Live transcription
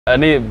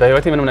እኔ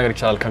በህይወቴ ምንም ነገር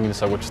ይቻላል ከሚል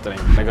ሰዎች ውስጥ ነኝ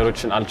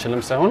ነገሮችን አልችልም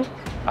ሳይሆን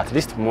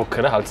አትሊስት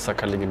ሞክረህ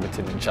አልተሳካልኝም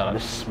ብትል ይቻላል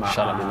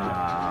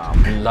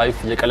ላይፍ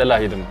የቀለለ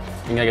አይደለም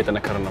እኛ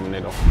እየተነከረን ነው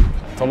የምንሄደው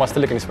ቶማስ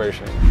ትልቅ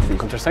ኢንስፓይሬሽን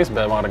ኮምፒውተር ሳይንስ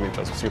በማድረግ ነው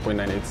ጨርሶ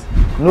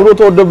 3.98 ኑሮ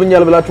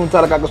ተወደብኛል ብላችሁ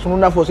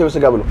ተለቃቀሱና ፎሴ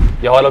በስጋ ብሎ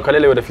የኋላው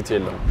ከሌለ ወደፊት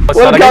የለም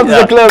Welcome to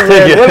the club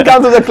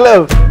welcome to the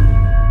club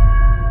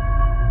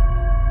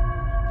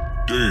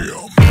Damn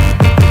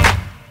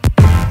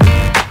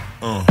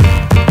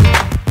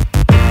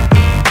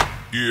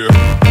Yeah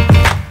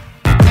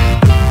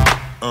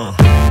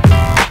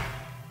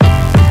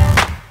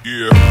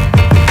Yeah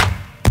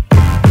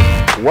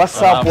What's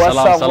up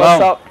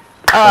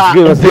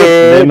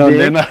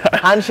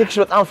handshake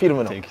በጣም ፊልም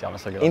ነው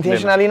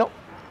intentionally ነው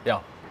ያው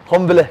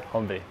ሆምብለ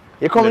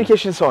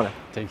የኮሙኒኬሽን ሰው ነው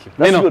Thank you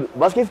Let's do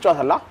ባስኬት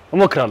ጨዋታላ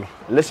እሞክራለሁ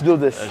Let's do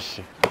this እሺ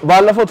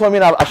ባለፈው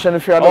ቶሚን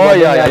አሸንፊያለሁ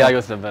ያ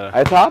ይወስ ነበር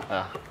አይታል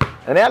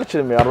እኔ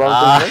አልችልም ያራው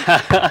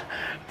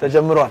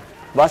ተጀምሯል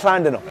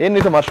በ11 ነው ይሄን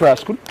የተማርሽው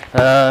ያስኩል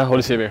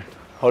Holy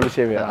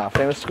Savior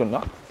famous school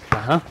no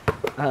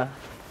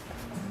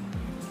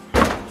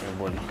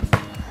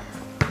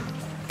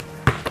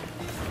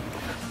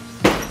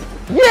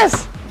Yes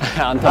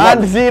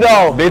and 0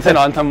 ቤት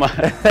ነው አንተማ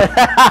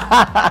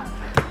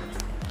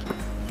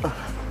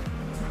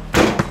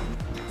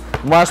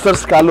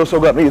ማስተርስ ካለው ሰው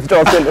ጋር ነው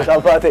የተጫወተልሽ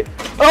አባቴ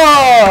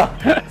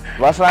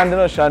በ11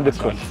 ነው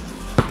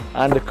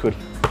አንድ ኩል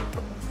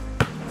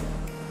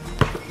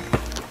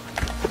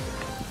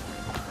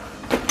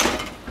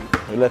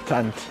ሁለት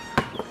አንድ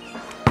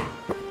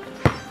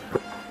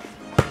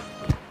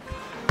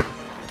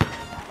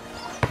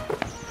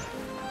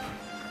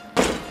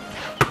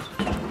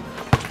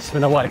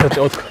ስምና ዋይ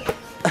ከተጫወትኩ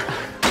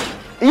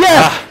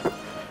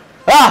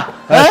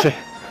እሺ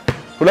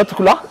ሁለት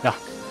ኩላ ያ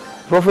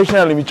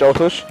ፕሮፌሽናል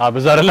የሚጫወተውሽ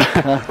ብዙ አይደለ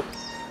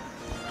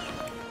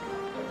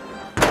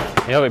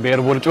ያው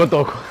በኤርቦል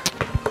ጫወተው እኮ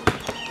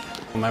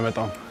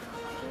የማይመጣው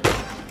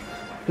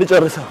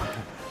ልጨርሰው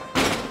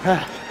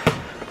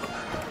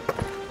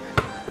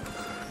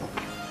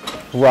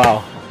ዋው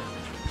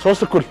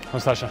ሶስት ኩል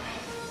ወሳሻ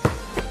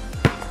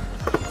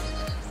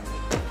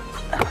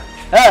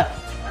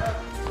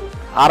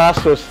አራት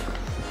ሶስት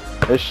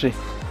እሺ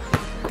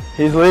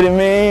he's leading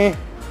me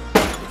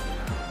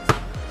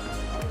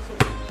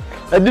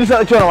እድል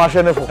ሰጥቼው ነው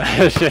ማሸነፈው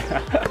እሺ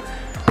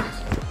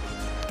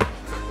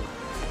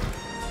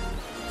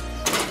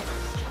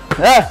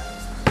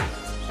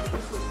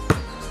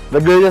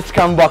the greatest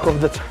comeback of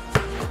the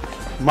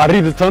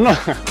ማድሪድ ተውና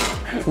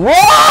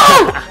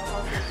ዋው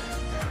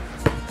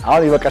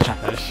አሁን ይበቃሻል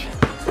እሺ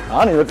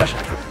አሁን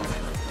ይበቃሻል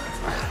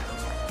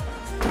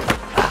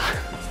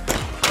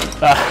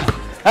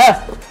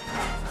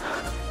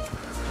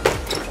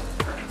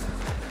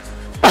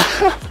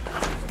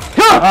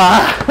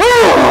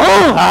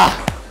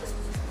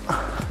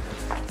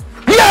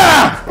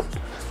Yeah!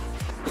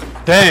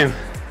 Damn.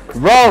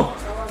 Bro.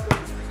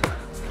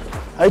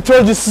 I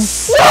told you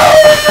so.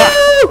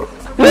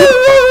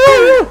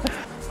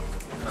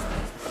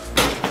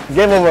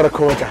 Game over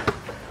coach.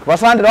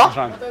 What's on the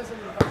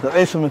The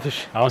ace of Mitish.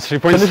 I was 3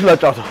 points. Finish la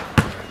chata.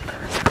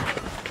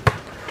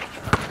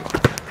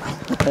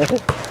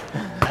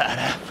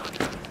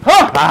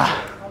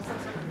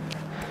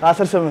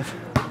 Asar Summit.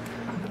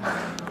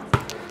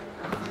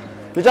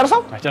 Did you have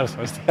I just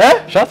first.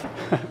 Shot?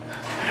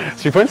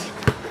 3 points?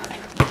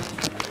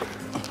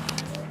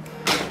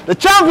 The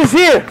champ is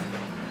here!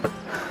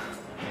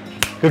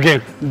 Good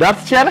game.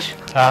 That's challenge?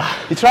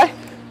 You try?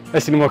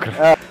 Let's see more.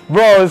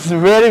 Bro, it's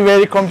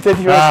very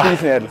competitive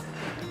experience.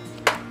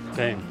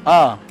 Damn.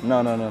 No.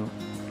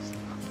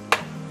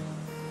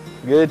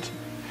 Good.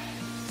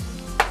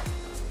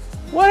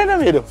 What did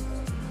I do?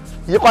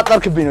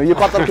 እየቋጠርክብኝ ነው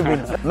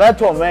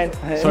መቶ man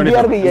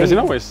እንደዚህ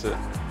ነው ወይስ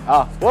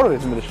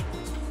ወርድ ምልሽ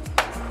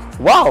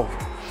ዋው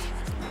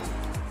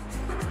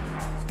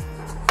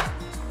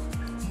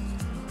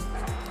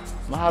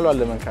መሃሉ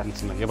አለ መንካል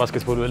ነው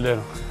የባስኬትቦል ወለ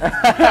ነው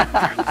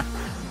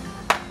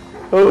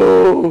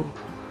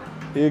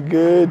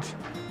good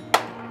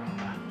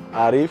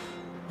አሪፍ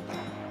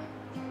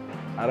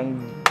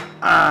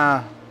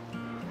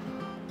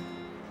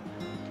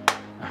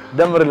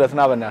ደምርለት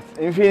ና በእናት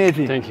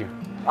infinity Thank you.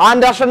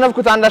 አንድ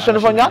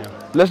አሸንፈኛል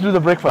let's do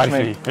the breakfast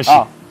man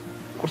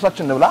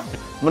ቁርሳችን እንብላ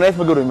ምን አይነት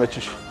ምግብ ነው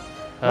የሚመችሽ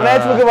ምን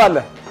አይነት ምግብ አለ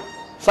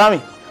ሳሚ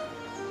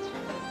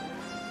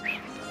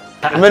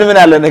ምን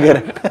አለ ነገር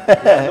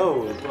ነው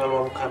ጥራው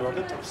ካርዋለ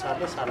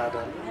ጥብሳለ ሳላዳ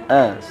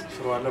አለ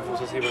ሽሮ አለ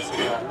ፎሰሴ በስጋ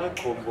አለ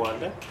ኮምቦ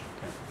አለ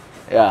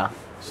ያ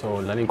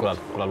ለኔ እንቁላል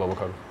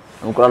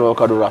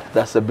በአቮካዶ ራፕ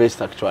that's the best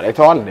actually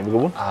አይተዋል እንዴ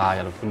ምግቡን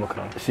ያለው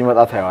ሞክራው ሲመጣ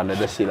ታየዋለ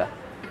ደስ ይላል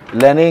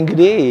ለኔ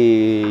እንግዲህ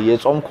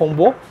የጾም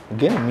ኮምቦ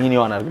ግን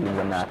ሚኒዋን አድርግልኝ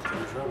በእናት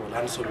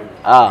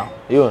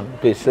ይሁን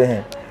ፒስ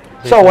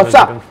So what's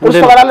up? ቁርስ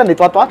ትበላለህ እንዴ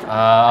ጧት?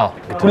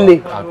 ሁሌ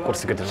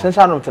ቁርስ ግድ ነው። ስንት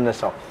ሰዓት ነው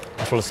የምትነሳው?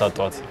 12 ሰዓት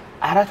ጧት።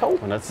 ኧረ ተው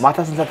ማታ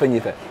ስንት ሰዓት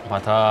ተኝተህ?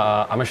 ማታ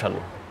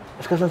አመሻለሁ።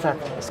 እስከ ስንት ሰዓት?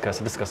 እስከ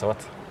 6 እስከ 7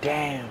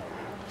 damn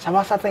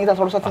 7 ሰዓት ተኝተህ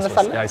 12 ሰዓት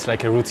ትነሳለህ? Yeah, it's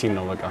like a routine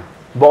ነው በቃ።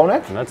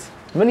 በእውነት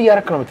ምን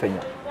እያደረክ ነው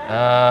የምትተኛው?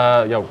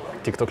 ያው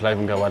ቲክቶክ ላይቭ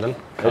እንገባለን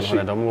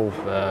ካልሆነ ደግሞ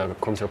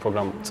ኮምፒውተር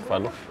ፕሮግራም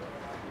ጽፋለሁ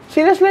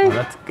Seriously?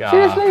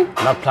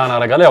 እና ፕላን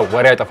አደርጋለሁ ያው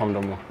ወሬ አይጠፋም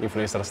ደግሞ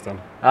ኢንፍሉዌንሰር ስትሆን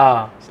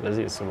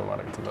ስለዚህ እሱ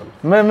በማድረግ ትላለህ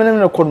ምንም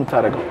ነው ኮድ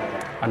የምታደርገው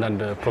አንዳንድ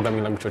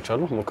ፕሮግራሚንግ ላንጉጆች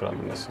አሉ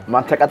ሞክራለሁ እነሱ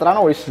ማን ተቀጥራ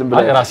ነው ወይስ ዝም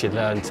ብለህ ራሴ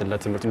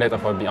ለትምህርት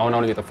እንዳይጠፋብኝ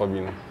አሁን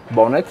እየጠፋብኝ ነው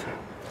በእውነት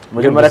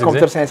መጀመሪያ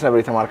ኮምፒውተር ሳይንስ ነበር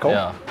የተማርከው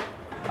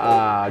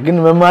ግን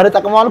መማር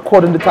ጠቅሟል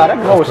ኮድ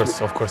እንድታደርግ ነው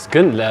ኦፍ ኮርስ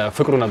ግን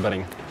ለፍቅሩ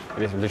ነበርኝ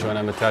ልጅ ሆነ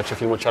የምታያቸው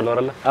ፊልሞች አሉ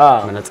አይደለ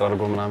መነጽር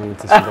አድርጎ ምናምን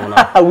ተስደውና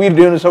ዊርድ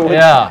የሆነ ሰው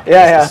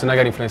እሱ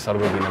ነገር ኢንፍሉዌንስ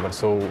አድርጎብኝ ነበር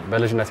ሶ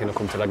በልጅነቴ ነው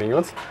ኮምፒውተር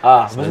ያገኘሁት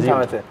በስንት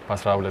ዓመት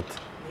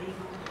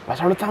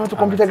በ12 ዓመት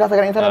ኮምፒውተር ጋር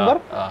ተገናኝተህ ነበር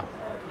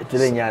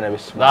እድለኛ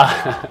ነህ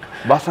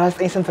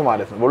በ19 ስንት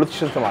ማለት ነው በ2000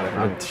 ስንት ማለት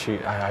ነው 2000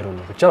 አይ ዶንት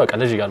ኖ ብቻ በቃ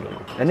ልጅ ያለው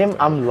ነው እኔም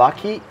አም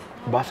ላኪ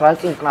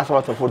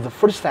በ1997 for the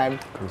first time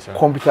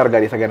ኮምፒውተር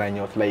ጋር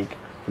የተገናኘሁት ላይክ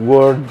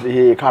ወርድ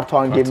ይሄ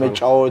ካርታውን ጌም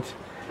መጫወት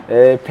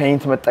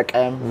ፔይንት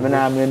መጠቀም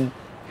ምናምን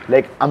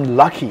like I'm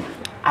lucky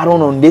I don't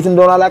know እንዴት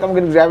እንደሆነ አላውቅም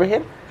ግን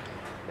እግዚአብሔር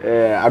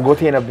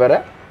አጎቴ ነበረ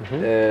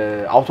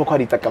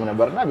አውቶካድ ይጠቀም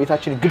ነበርና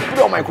ቤታችን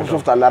ግብዳው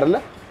ማይክሮሶፍት አለ አይደለ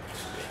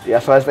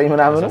ያ19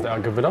 ምናምን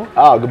ግብዳው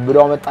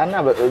ግብዳው መጣና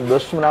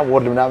በሱ ምናምን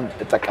ወርድ ምናምን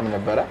ተጠቀም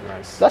ነበረ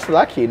that's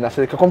lucky እና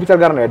ከኮምፒውተር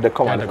ጋር ነው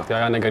ያደግከው ማለት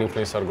ነው ያ ነገር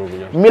ኢንፍሉዌንስ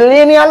አድርጎብኛል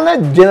ሚሌኒያል እና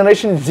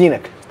ጄነሬሽን ዚ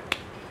ነክ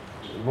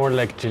more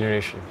like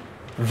generation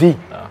Z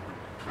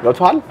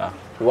ገብቷል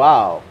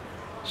ዋው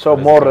so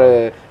more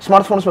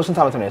ስማርትፎንስ በስንት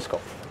ዓመት ነው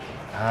ያስከው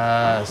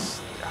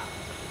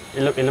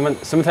ኤሌመንት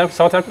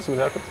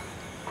ሰምታችሁ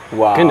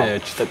ዋው ግን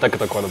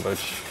ተጠቅጠቀው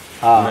ነበርች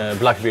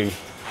ብላክቤሪ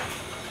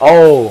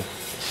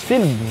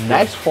still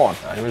nice phone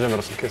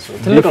የመጀመሪያው ስልክ እሱ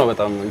ትልቅ ነው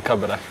በጣም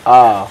ይከብዳል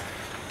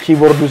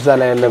ኪቦርዱ እዛ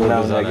ላይ ያለ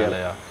ምናምን ነገር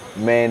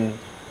ሜን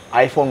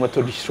አይፎን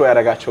መቶ ዲስትሮይ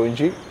ያደረጋቸው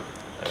እንጂ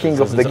king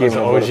of the game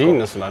ነው ኦጂ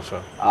እነሱ ናቸው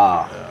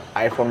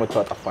አይፎን መቶ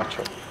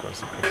አጠፋቸው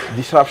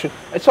disruption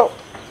so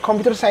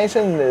ኮምፒውተር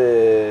ሳይንስን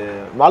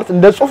ማለት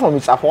እንደ ጽሁፍ ነው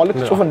የሚጻፈው ማለት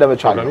ጽሁፍ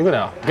እንደመቻል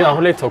ግን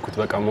አሁን ላይ ተውኩት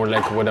በቃ ሞር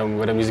ላይክ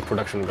ወደ ሚውዚክ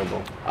ፕሮዳክሽን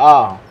ገባው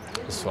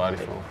እሱ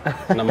አሪፍ ነው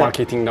እና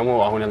ማርኬቲንግ ደግሞ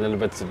አሁን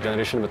ያለንበት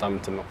ጀነሬሽን በጣም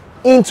እንትን ነው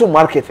into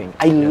marketing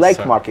I like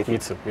marketing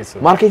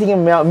marketing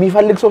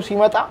የሚፈልግ ሰው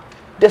ሲመጣ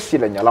ደስ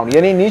ይለኛል አሁን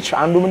የኔ ኒች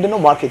አንዱ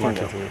ምንድነው ማርኬቲንግ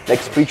ነው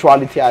like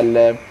spirituality አለ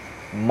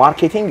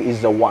marketing is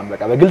the one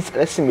በቃ በግልጽ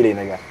ደስ የሚለኝ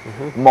ነገር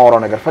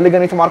ማውራው ነገር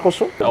ፈልገን የተማርከው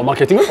እሱ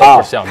ማርኬቲንግ of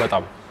course ያ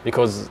በጣም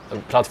because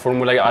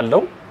ፕላትፎርሙ ላይ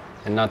አለው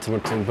እና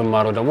ትምህርቱን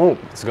በማረው ደግሞ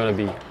it's going to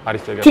be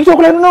አሪፍ ነገር ቲክቶክ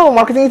ላይ ነው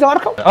ማርኬቲንግ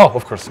የተማርከው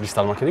of course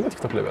ዲጂታል ማርኬቲንግ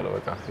ቲክቶክ ላይ በለው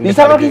በቃ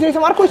ዲጂታል ማርኬቲንግ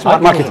የተማርከው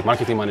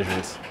ማርኬቲንግ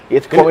ማኔጅመንት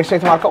የት ኮሜርስ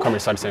የተማርከው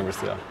ኮሜርስ አዲስ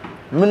ዩኒቨርሲቲ ያ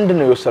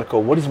ምንድነው የወሰድከው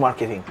what is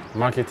marketing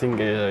ማርኬቲንግ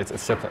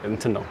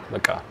እንትን ነው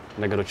በቃ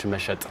ነገሮችን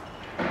መሸጥ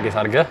እንዴት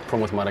አድርገህ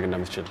ፕሮሞት ማድረግ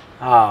እንደምትችል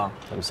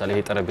ለምሳሌ ይሄ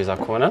ጠረጴዛ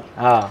ከሆነ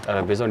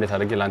ጠረጴዛው እንዴት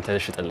አድርገህ ላንተ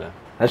ሽጥልህ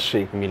እሺ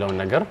የሚለውን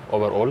ነገር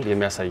ኦቨርኦል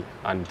የሚያሳይ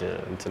አንድ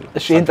እንትን ነው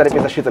እሺ ይሄን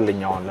ጠረጴዛ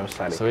ሽጥልኝ አሁን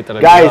ለምሳሌ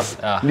ጋይስ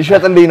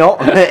ሊሸጥልኝ ነው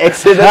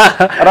ኤክስደስ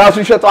ራሱ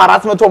ይሸጡ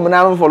 400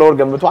 ምናምን ፎሎወር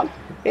ገምቷል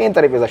ይሄን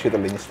ጠረጴዛ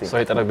ሽጥልኝ እስቲ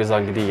ይሄ ጠረጴዛ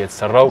እንግዲህ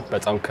የተሰራው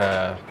በጣም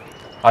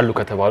አሉ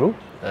ከተባሉ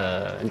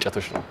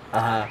እንጨቶች ነው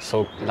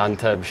ሶ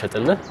ላንተ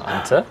ቢሸጥልህ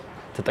አንተ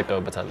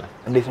ተጠቀምበታለህ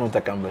እንዴት ነው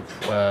ተጠቀምበት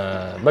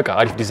በቃ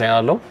አሪፍ ዲዛይን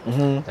አለው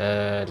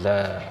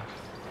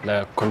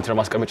ለኮምፒውተር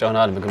ማስቀመጫ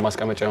ይሆናል ምግብ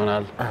ማስቀመጫ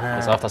ይሆናል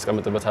መጽሐፍ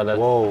ታስቀምጥበታለህ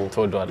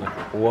ተወደዋለህ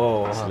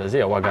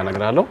ስለዚህ ዋጋ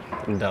እነግርሃለሁ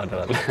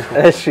እንደራደራለን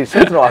እሺ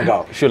ስንት ነው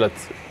ዋጋው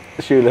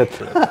እሺ ሁለት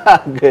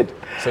good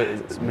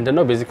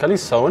ምንድነው ቤዚካሊ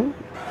ሰውን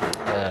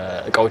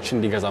እቃዎችን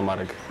እንዲገዛ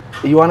ማድረግ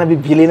you want to be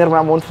billionaire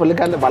ማሞን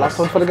ትፈልጋለህ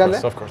ባላስቶን ትፈልጋለህ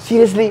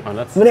seriously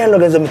ምን ያህል ነው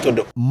ገንዘብ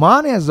የምትወደው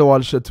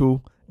ማንያዘዋል እሸቱ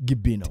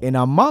ግቢ ነው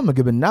ጤናማ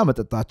ምግብና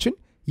መጠጣችን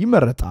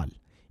ይመረጣል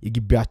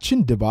የግቢያችን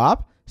ድባብ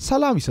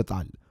ሰላም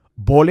ይሰጣል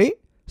ቦሌ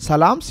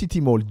ሰላም ሲቲ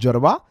ሞል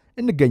ጀርባ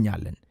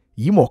እንገኛለን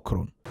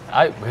ይሞክሩን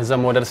አይ ገንዘብ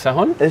መውደድ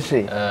ሳይሆን እሺ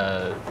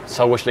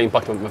ሰዎች ላይ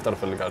ኢምፓክት መፍጠር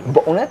ፈልጋለሁ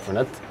በእውነት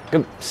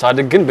ግን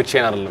ሳድግ ግን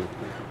ብቻዬን አይደለም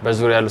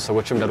በዙሪያ ያሉ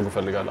ሰዎችም ደርጉ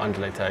ፈልጋለሁ አንድ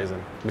ላይ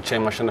ተያይዘን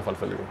ብቻዬን ማሸነፍ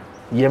አልፈልግም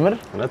የምር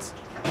እውነት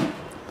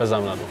በዛ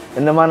ምናለው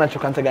እነማን ናቸው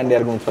ካንተ ጋር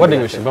እንዲያርጉ የምትፈልገው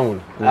ጓደኞቼ በሙሉ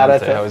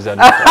ያው እዛ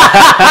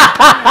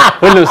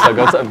ሁሉም ሰው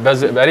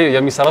በሪ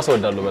የሚሰራ ሰው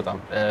ወዳለው በጣም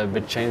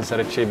ብቻዬን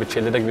ሰርቼ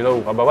ብቻዬን ልደግ የሚለው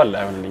አባባል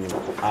አይሆንልኝም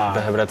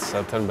በህብረት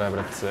ሰርተን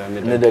በህብረት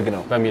እንደግ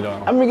ነው በሚለው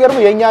ነው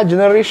የሚገርመው የኛ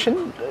ጄነሬሽን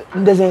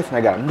እንደዚህ አይነት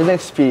ነገር እንደዚህ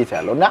አይነት ስፒሪት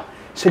ያለውና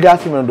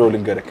ስጋት ምን እንደው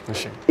ልንገርክ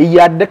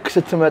እያደክ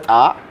ስትመጣ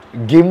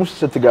ጌም ውስጥ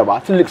ስትገባ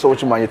ትልቅ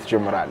ሰዎች ማግኘት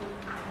ይጀምራል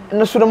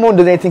እነሱ ደግሞ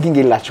እንደዚህ አይነት ቲንኪንግ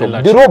የላቸውም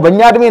ድሮ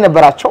በእኛ እድሜ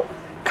ነበራቸው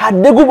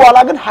ካደጉ በኋላ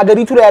ግን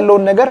ሀገሪቱ ላይ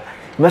ያለውን ነገር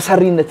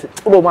መሰሪነት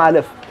ጥሎ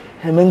ማለፍ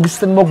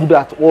መንግስትን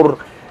መጉዳት ኦር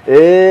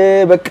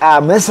በቃ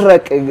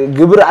መስረቅ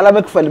ግብር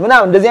አለመክፈል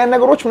ምናምን እንደዚህ አይነት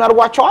ነገሮች ምን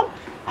አርጓቸዋል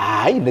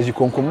አይ እንደዚህ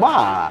ኮንኩማ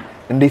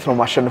እንዴት ነው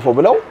ማሸነፈው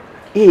ብለው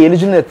ይሄ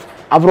የልጅነት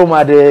አብሮ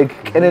ማደግ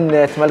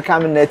ቅንነት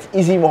መልካምነት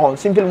ኢዚ መሆን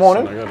ሲምፕል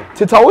መሆንን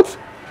ትታውት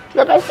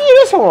በቃ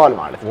ሲሪየስ ሆኗል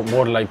ማለት ነው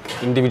ሞር ላይክ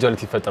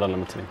ኢንዲቪጁዋሊቲ ይፈጠራል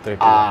ለምትለኝ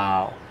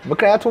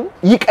ምክንያቱም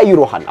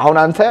ይቀይሩሃል አሁን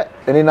አንተ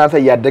እኔና አንተ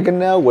ያደግን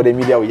ነው ወደ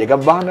ሚዲያው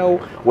እየገባህ ነው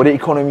ወደ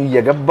ኢኮኖሚ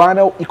እየገባህ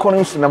ነው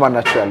ኢኮኖሚ ውስጥ እነማን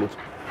ናቸው ያሉት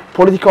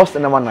ፖለቲካ ውስጥ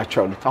እነማን ናቸው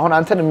ያሉት አሁን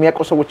አንተን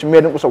የሚያውቁ ሰዎች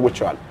የሚያደንቁ ሰዎች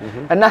አሉ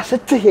እና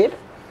ስትሄድ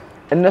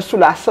እነሱ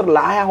ለ10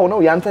 ለ20 ሆነው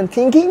ያንተን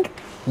ቲንኪንግ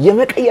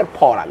የመቀየር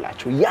ፓወር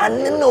አላቸው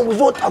ያንን ነው ብዙ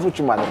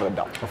ወጣቶችን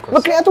ማንረዳው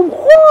ምክንያቱም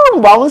ሁሉም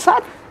በአሁን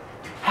ሰዓት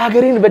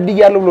ሀገሬን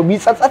በድያለሁ ብሎ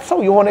ቢጸጸት ሰው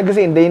የሆነ ጊዜ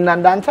እንደይና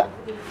እንዳንተ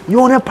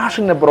የሆነ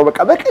ፓሽን ነበረው በቃ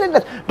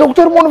በቅንነት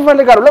ዶክተር መሆን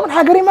ፈልጋለሁ ለምን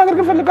ሀገሬን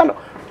ማገልገል ፈልጋለሁ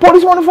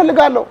ፖሊስ መሆን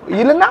ፈልጋለሁ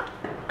ይልና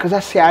ከዛ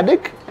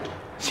ሲያድግ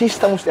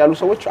ሲስተም ውስጥ ያሉ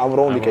ሰዎች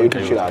አምሮውን ሊቀይሩ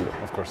ይችላሉ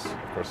of course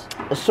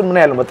እሱ ምን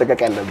ያለው መጠቀቅ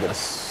ያለበት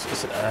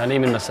እኔ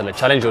ምን መሰለህ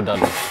ቻሌንጅ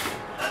ወዳለሁ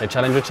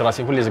ለቻሌንጆች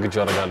ራሴን ሁሌ ዝግጁ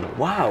አደርጋለሁ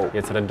ዋው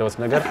የተረዳሁት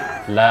ነገር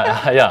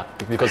ያ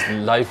because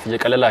life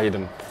የቀለለ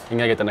አይደለም እኛ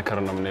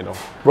እየተነከረን ነው የምንሄደው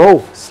bro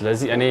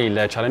ስለዚህ እኔ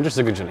ለቻሌንጆች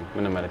ዝግጁ ነኝ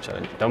ምንም ማለት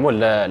ቻሌንጅ ደግሞ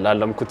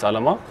ላለምኩት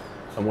አላማ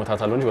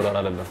ሞታታለሁ እንጂ ወላላ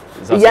አይደለም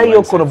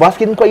ያየው እኮ ነው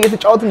ባስኬት እንኳን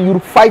እየተጫወትን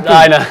you're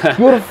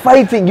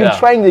fighting you're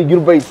trying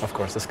your best of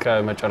course እስከ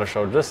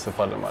መጨረሻው ድረስ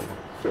እፋለማለሁ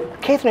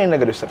ከየት ነው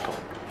ነገር የሰርከው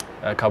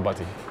ከአባቴ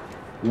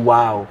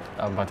ዋው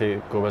አባቴ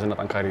ጎበዝና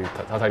ጠንካሪ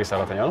ታታሪ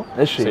ሰራተኛ ነው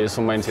እሱ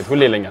ማይንድሴት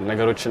ሁሌ ይለኛል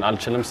ነገሮችን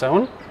አልችልም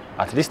ሳይሆን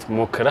አትሊስት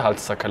ሞክረህ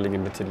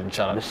አልተሳካልኝም ብትል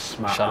ይቻላል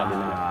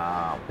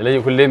ለዚህ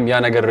ሁሌም ያ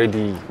ነገር ሬዲ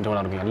እንደሆነ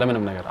አድርገኛል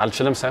ለምንም ነገር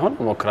አልችልም ሳይሆን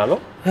ሞክራለሁ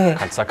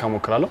ካልተሳካ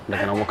ሞክራለሁ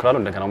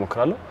እንደገና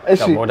ሞክራለሁ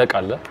ወደቅ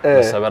አለ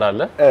ሰበር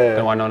አለ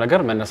ግን ዋናው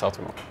ነገር መነሳቱ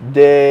ነው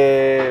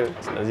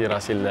ስለዚህ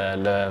ራሴ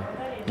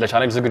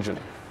ለቻሌንጅ ዝግጁ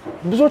ነኝ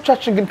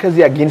ብዙዎቻችን ግን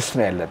ከዚህ አጌንስት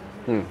ነው ያለን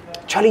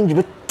ቻሌንጅ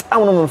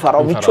በጣም ነው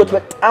የምንፈራው ምቾት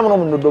በጣም ነው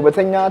የምንወደው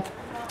በተኛት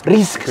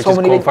ሪስክ so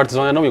many ኮምፎርት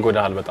ዞን ነው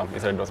ይጎዳል በጣም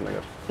የተረዳሁት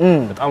ነገር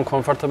በጣም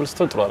ኮምፎርታብል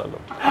ስትሆን ጥሩ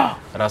አይደለም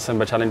ራስን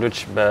በቻሌንጆች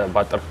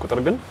ባጠርክ ቁጥር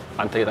ግን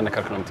አንተ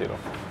እየተነከርክ ነው የምትሄደው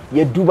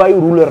የዱባይ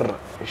ሩለር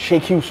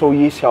ሼኪው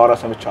ሰውዬ ሲያወራ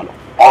ሰምቻለሁ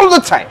all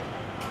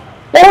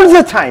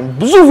the time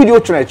ብዙ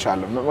ቪዲዮዎችን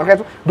አይቻለሁ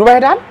ምክንያቱም ዱባይ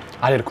ሄዳል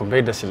አልሄድኩም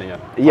በሄድ ደስ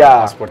ይለኛል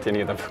ፓስፖርቴን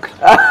እየጠበቅኩ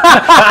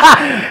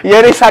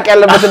የኔ ሳቅ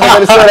ያለበት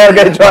ነገር ስራ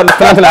ያርጋቸዋል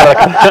ትናንት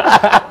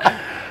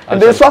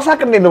እንደ እሷ ሳቅ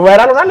እንዴት ነው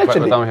ቫይራል ሆናለች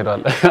እንዴ በጣም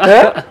ሄዳል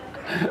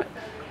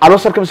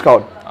አልወሰድክም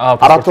እስካሁን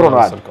አራት ወር ነው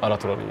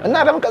እና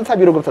ለምን ቀጥታ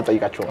ቢሮ ገብተህ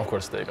ጠይቃቸው of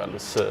course ጠይቃለሁ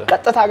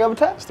ቀጥታ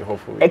ገብተህ እስቲ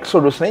ሆፕፉሊ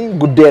ኤክሶዱስ ነኝ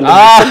ጉዳይ አለ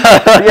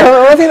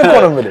የመቴን እኮ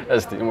ነው የምልህ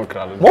እስቲ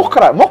እሞክራለሁ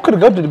ሞክር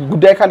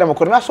ጉዳይ ካለ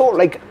ሞክርና so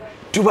like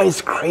Dubai is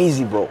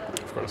crazy bro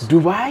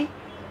Dubai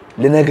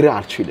ልነግርህ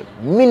አልችልም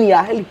ምን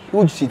ያህል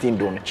huge city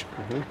እንደሆነች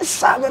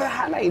እሳ በረሃ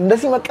ላይ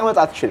እንደዚህ መቀመጥ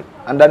አትችልም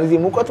አንዳንድ ጊዜ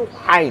ሙቀቱ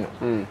ሃይ ነው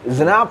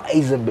ዝናብ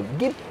አይዘንብም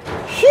ግን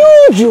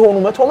huge የሆኑ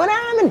መቶ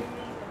ምናምን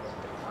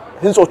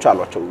ህንጾች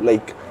አሏቸው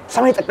like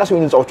ሰማይ ጠቀስ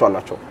የሆኑ ህንጻዎች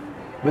አሏቸው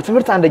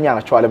በትምህርት አንደኛ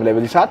ናቸው ዓለም ላይ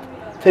በዚህ ሰዓት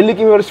ትልቅ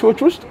ዩኒቨርሲቲዎች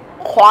ውስጥ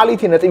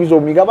ኳሊቲ ነጥብ ይዞ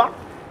የሚገባ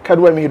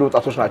ከዱባይ የሚሄዱ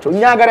ወጣቶች ናቸው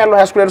እኛ ሀገር ያለው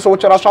ሃይ ስኩል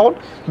ሰዎች ራሱ አሁን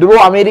ድሮ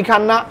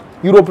አሜሪካና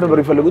ዩሮፕ ነበር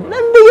ይፈልጉት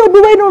እንደው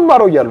ዱባይ ነው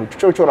ማረው ያሉ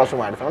ጮቾ ራሱ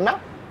ማለት ነውና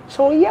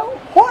ሰውየው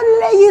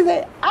ሁሌ ይዘ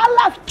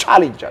አላፍ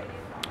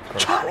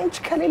ቻሌንጅ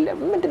ከሌለ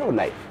ምንድነው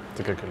ላይፍ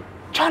ትክክል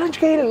ቻሌንጅ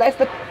ከሌለ ላይፍ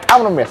በጣም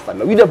ነው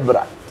የሚያስጠላው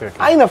ይደብራል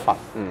አይነፋም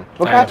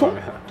ምክንያቱም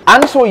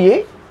አንድ ሰውዬ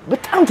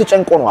በጣም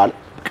ተጨንቆ ነው አለ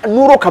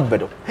ኑሮ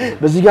ከበደው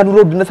በዚህ ጋር ኑሮ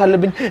ድነት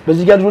አለብኝ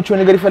በዚህ ጋር ልጆች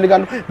ነገር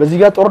ይፈልጋሉ በዚህ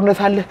ጋር ጦርነት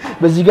አለ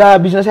በዚህ ጋር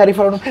ቢዝነስ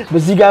ያሪፋሉ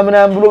በዚህ ጋር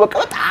ምናምን ብሎ በቃ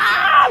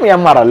በጣም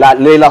ያማራል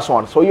ሌላ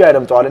ሰውዬው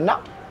ያደምጣዋልና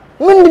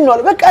ምንድነው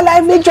አለ በቃ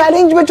ላይፍ ላይ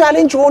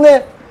ቻሌንጅ ሆነ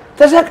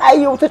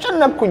ተሰቃየው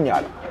ተጨነቅኩኝ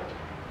አለ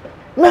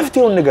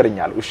መፍትሄውን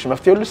ንገረኛለሁ እሺ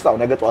መፍትሄውን ልስጣው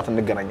ነገ ጧት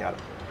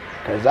እንገናኛለን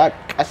ከዛ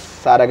ቀስ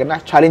አረጋግና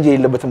ቻሌንጅ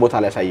የሌለበትን ቦታ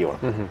ላይ ያሳየው ነው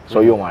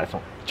ሰውዬው ማለት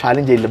ነው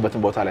ቻሌንጅ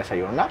የሌለበትን ቦታ ላይ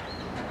ያሳየውና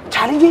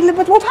ቻሌንጅ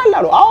የሌለበት ቦታ አለ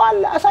አዎ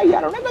አለ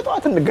አሳያለሁ ነገ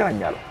ጧት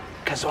እንገናኛለን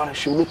ከዛ በኋላ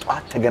እሺ ብሎ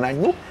ጧት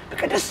ተገናኙ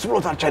በቃ ደስ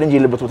ብሎታል ቻሌንጅ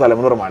የሌለበት ቦታ ላይ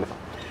መኖር ማለት ነው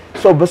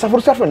ሶ በሰፈሩ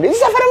ሰርፍ እንዴ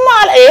ሰፈርማ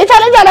አለ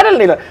ቻሌንጅ አለ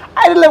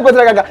አይደለም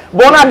ከተረጋጋ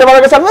በሆነ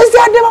አደባባይ ሰፈር እስቲ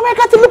አደባባይ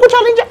ከትልቁ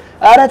ቻሌንጅ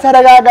አረ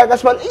ተረጋጋ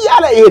ቀስበል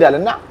እያለ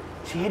ይሄዳልና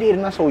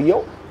ሲሄድና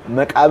ሰውየው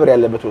መቃብር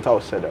ያለበት ቦታ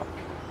ወሰደው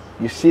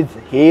you sit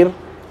here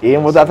ይሄ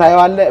ቦታ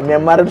ታያለ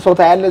የሚያማርድ ሰው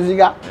ታያለ እዚህ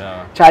ጋር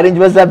ቻሌንጅ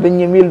በዛብኝ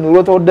የሚል ኑሮ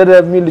ተወደደ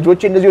የሚል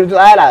ልጆች እንደዚህ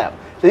አላ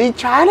ስለዚህ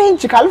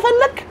ቻሌንጅ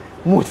ካልፈለክ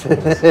ሙት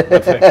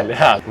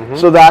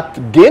so that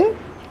ግን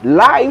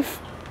ላይፍ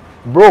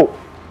ብሮ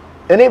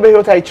እኔ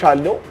በህይወት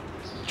አይቻለሁ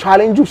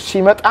ቻሌንጁ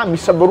ሲመጣ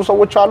የሚሰበሩ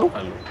ሰዎች አሉ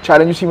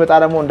ቻሌንጁ ሲመጣ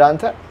ደግሞ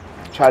እንዳንተ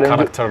ቻሌንጅ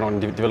ካራክተር ነው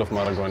ዲቨሎፕ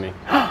ማድረግ ነው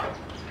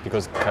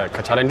because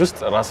ከቻሌንጅ ውስጥ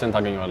ራስህን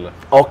ታገኘዋለህ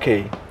ኦኬ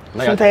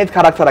ስንት አይነት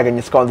ካራክተር አገኘ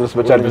እስካሁን ድረስ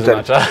በቻሌንጅ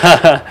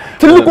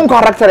ትልቁን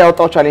ካራክተር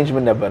ያወጣው ቻሌንጅ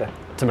ምን ነበር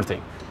ትምህርቴ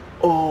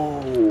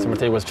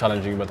was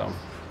challenging በጣም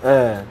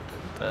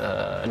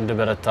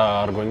እንደበረታ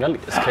አርጎኛል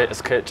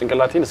እስከ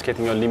ጭንቅላቴን እስከ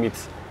የትኛው ሊሚት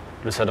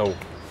ልሰደው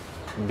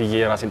ብዬ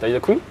ራሴን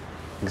ጠየቅኩኝ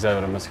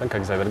እግዚአብሔር ይመስገን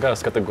ከእግዚአብሔር ጋር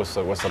እስከ ጥግ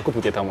ወሰድኩት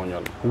ውጤታማ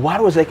ሆኛለሁ what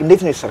was like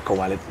እንዴት ነው የሰርከው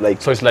ማለት like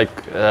so it's like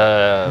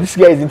this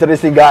guy is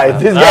interesting guy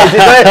this guy is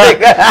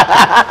interesting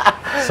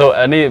so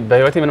እኔ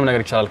በህይወቴ ምንም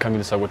ነገር ይቻላል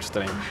ከሚሉ ሰዎች ውስጥ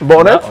ነኝ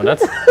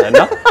በእውነት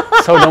እና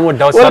ሰው ደግሞ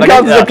ዳውስ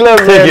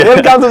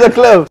welcome to the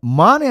club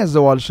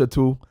ማንያዘዋል እሸቱ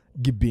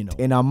ግቢ ነው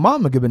ጤናማ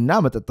ምግብና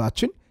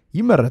መጠጣችን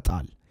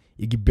ይመረጣል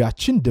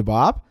የግቢያችን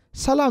ድባብ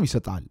ሰላም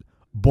ይሰጣል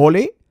ቦሌ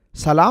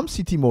ሰላም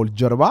ሲቲ ሞል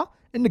ጀርባ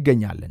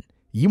እንገኛለን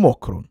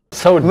ይሞክሩን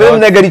ምን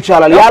ነገር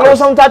ይቻላል ያለው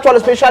ሰምታችኋል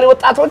ስፔሻሊ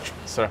ወጣቶች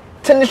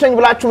ትንሽ ነኝ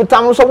ብላችሁ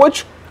ብታምኑ ሰዎች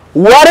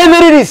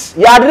whatever it is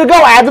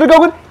ያድርገው አያድርገው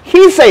ግን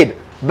he said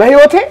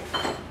በህይወቴ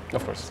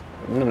of course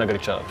ምንም ነገር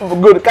ይቻላል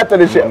good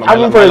ቀጥል እሺ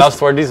my last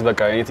word is በቃ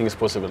anything is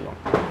possible ነው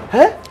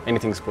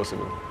anything is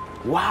possible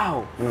ዋው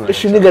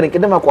እሺ ንገረኝ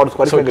ቅድም አቋርጥ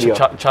ቋርጥ ነገር ያው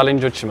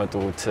ቻሌንጆች ይመጡ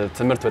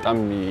ትምህርት በጣም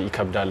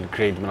ይከብዳል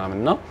ግሬድ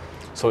ምናምንና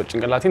ሶ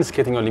ጭንቅላቴን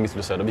ስኬቲንግ ሊሚት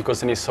ልሰደው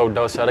because እኔ ሰው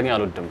ዳውስ ያደርገኝ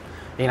አልወድም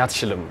ይሄን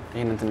አትችልም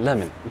ይሄን እንትን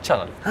ለምን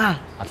ይቻላል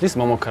አትሊስት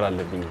መሞከር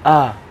አለብኝ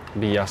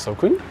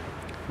ቢያሰብኩኝ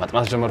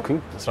ማጥናት ጀመርኩኝ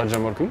መስራት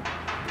ጀመርኩኝ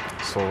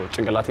ሶ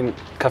ጭንቅላቴን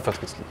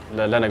ከፈትኩት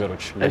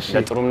ለነገሮች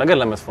ለጥሩም ነገር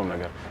ለመጥፎም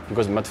ነገር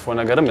because መጥፎ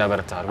ነገርም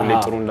ያበረታል ሁሌ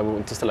ጥሩ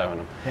እንትስ ላይ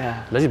ሆነም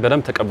ስለዚህ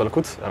በደም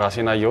ተቀበልኩት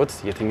ራሴን አየሁት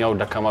የትኛው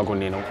ደካማ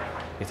ጎኔ ነው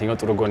የትኛው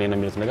ጥሩ ጎኔ ነው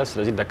የሚሉት ነገር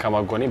ስለዚህ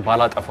ደካማ ጎኔ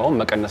ባላጠፋው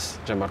መቀነስ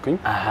ጀመርኩኝ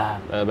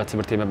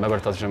በትምህርቴ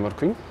መበርታት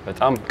ጀመርኩኝ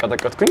በጣም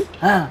ቀጠቀጥኩኝ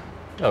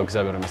ያው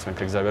እግዚአብሔር ይመስገን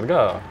ከእግዚአብሔር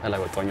ጋር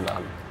ላይ ወጣሁኝ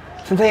ይላል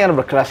ስንተኛ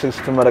ነበር ክላስ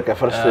ስትመረቀ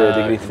ፈርስት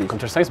ዲግሪ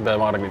ኮምፒውተር ሳይንስ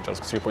በማድረግ ነው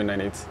የጨረስኩት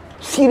 3.98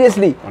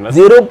 seriously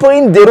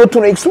 0.02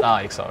 ነው ኤክሱ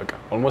ኤክስ በቃ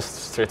almost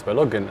straight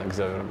below ግን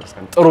እግዚአብሔር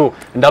ይመስገን ጥሩ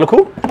እንዳልኩ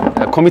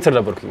ኮሚትድ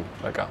ነበርኩኝ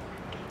በቃ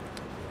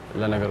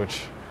ለነገሮች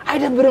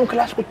አይደብርም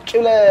ክላስ ቁጭ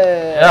ብለ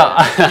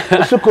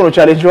እሱ እኮ ነው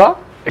ቻሌንጅዋ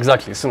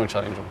exactly እሱ ነው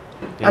ቻሌንጁ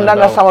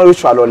አንዳንድ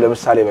አስተማሪዎች አሉ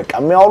ለምሳሌ በቃ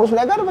የሚያወሩት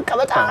ነገር በቃ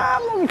በጣም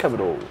ነው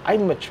የሚከብደው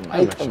አይመችም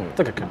አይጥም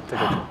ትክክል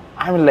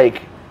I'm like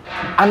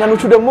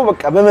አንዳንዶቹ ደግሞ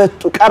በቃ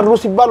በመጡ ቀሩ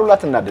ሲባል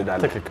ሁላት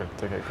እናደዳለን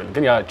ትክክል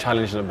ግን ያ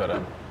ቻሌንጅ ነበረ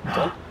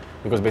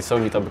because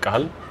ቤተሰብ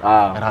ይጠብቃል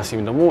ራሴም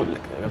ደግሞ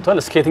ገብቷል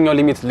ስኬቲንግ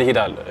ሊሚት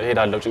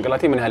እሄዳለሁ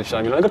ጭንቅላቴ ምን ያህል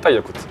ይችላል የሚለው ነገር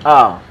ታየኩት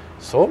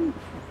ሶ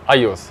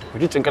አየሁት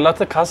እንጂ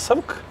ጭንቅላቴ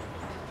ካሰብክ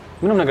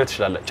ምንም ነገር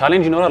ትችላለህ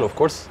ቻሌንጅ ይኖራል of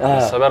course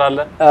ሰበር አለ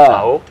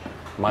አዎ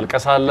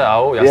ማልቀስ አለ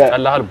አዎ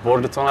ያስጠላሃል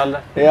ቦርድ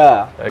ትሆናለህ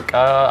በቃ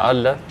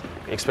አለ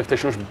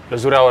ኤክስፔክቴሽኖች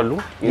በዙሪያው አሉ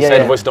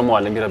ኢንሳይድ ቮይስ ደግሞ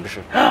አለ የሚረብሽ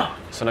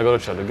እሱ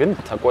ነገሮች አሉ ግን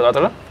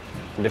ተቆጣጥረ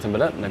እንዴትም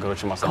ብለ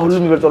ነገሮችን ማሳደግ ሁሉ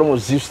የሚበልጠው ደግሞ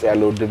እዚህ ውስጥ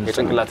ያለው ድምጽ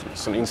የጭንቅላት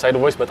እሱ ኢንሳይድ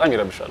ቮይስ በጣም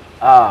ይረብሻል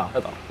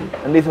በጣም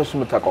እንዴት ነው እሱ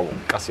የምታቆመው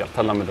ቀስ ያል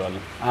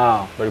ታላምደዋለህ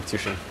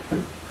በሪፒቲሽን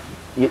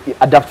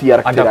adapt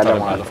ያረክታለ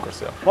ማለት of course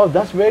yeah oh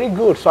that's very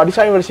good so Addis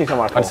University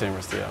ተማርኩ Addis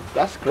University yeah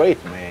that's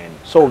great man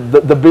so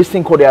the best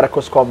thing ኮድ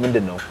ያረከው ስኮም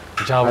ምንድነው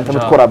አንተ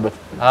የምትኮራበት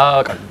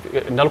በቃ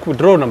እንዳልኩ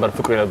ድሮ ነበር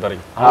ፍቅሩ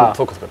የነበረኝ አሁን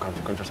ቶክስ በቃ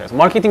ኮምፒውተር ሳይንስ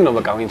ማርኬቲንግ ነው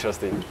በቃ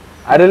ኢንትረስቲንግ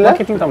አይደለ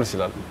ማርኬቲንግ በጣም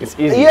ይችላል it's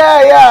easy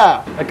yeah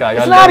በቃ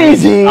it's not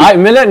easy አይ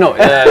ማለት ነው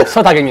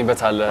ሰው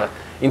ታገኝበታለህ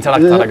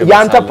ኢንተራክት ታደርግበታለህ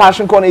ያንተ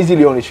ፓሽን ኮን ኢዚ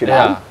ሊሆን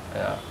ይችላል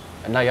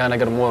እና ያ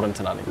ነገር ሞር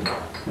እንትን አለኝ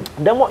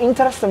ደግሞ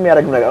ኢንተረስት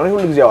የሚያደርግ ነገር ነው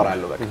ሁሉ ጊዜ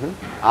አወራለሁ በቃ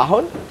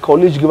አሁን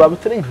ኮሌጅ ግባ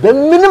ብትለኝ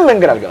በምንም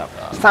መንገድ አልገባም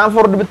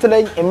ስታንፎርድ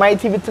ብትለኝ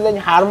ኤምአይቲ ብትለኝ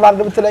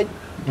ሃርቫርድ ብትለኝ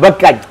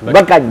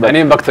በቃኝ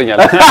እኔም በቅቶኛል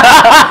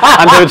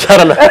አንተ ብቻ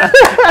አይደለም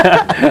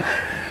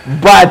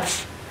but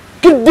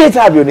ግዴታ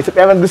ቢሆን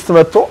የኢትዮጵያ መንግስት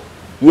መጥቶ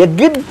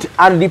የግድ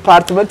አንድ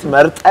ዲፓርትመንት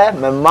መርጠ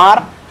መማር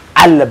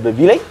አለበት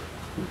ቢለኝ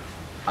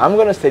I'm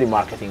going to study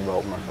marketing bro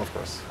of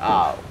course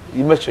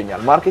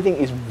ይመቸኛል ማርኬቲንግ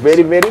is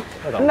very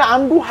እና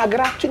አንዱ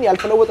ሀገራችን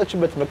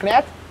ያልተለወጠችበት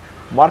ምክንያት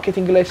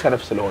ማርኬቲንግ ላይ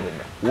ሰነፍ ስለሆነ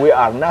ነው we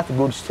are not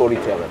good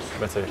storytellers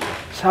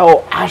so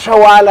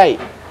አሸዋ ላይ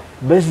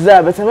በዛ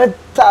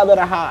በተመታ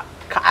በረሃ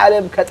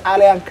ከዓለም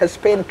ከጣሊያን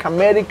ከስፔን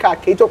ከአሜሪካ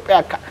ከኢትዮጵያ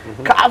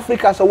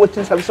ከአፍሪካ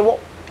ሰዎችን ሰብስቦ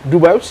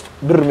ዱባይ ውስጥ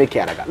ብር ሜክ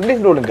ያደርጋል እንዴት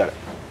ነው ልንገርህ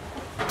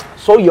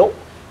ሰውየው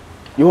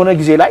የሆነ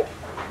ጊዜ ላይ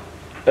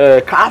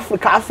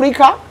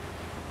ከአፍሪካ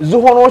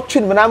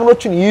ዝሆኖችን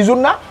ምናምኖችን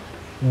ይዙና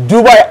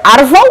ዱባይ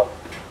አርፈው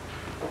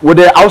ወደ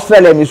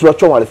አውስትራሊያ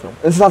የሚይዟቸው ማለት ነው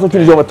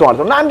እንስሳቶችን ይዘው መጥተው ማለት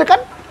ነው እና አንድ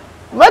ቀን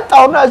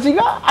መጣውና እዚህ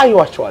ጋር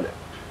አዩዋቸው አለ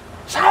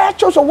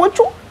ሳያቸው ሰዎቹ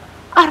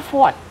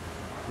አርፈዋል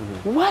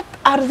what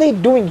are they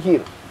doing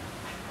here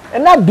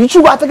እና ቢቹ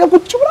ጋር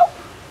ተገቁጭ ብለው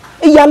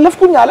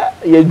እያለፍኩኝ አለ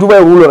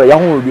የዱባይ ሩለር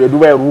ያሁን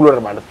የዱባይ ሩለር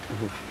ማለት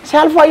ነው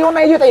ሲያልፋ የሆነ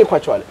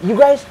እየጠየኳቸው አለ you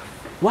guys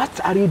what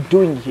are you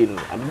doing here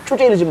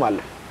ጩጬ ልጅም አለ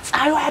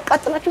ፀሐዩ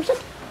ያቃጥላችሁ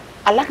ሰጥ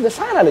I like the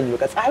sun አለኝ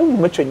በቃ ፀሐዩ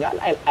ይመቸኛል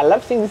I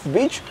love seeing this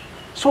beach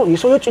so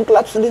የሰው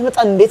ጭንቅላት ውስጥ እንዴት መጣ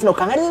እንዴት ነው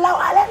ከመላው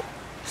ዓለም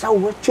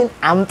ሰዎችን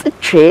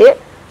አምጥቼ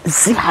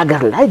እዚህ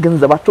ሀገር ላይ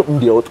ገንዘባቸው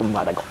እንዲያወጡ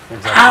ማድረገው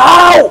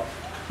how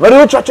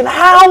መሪዎቻችን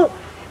how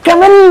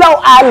ከመላው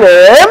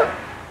ዓለም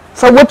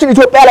ሰዎችን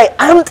ኢትዮጵያ ላይ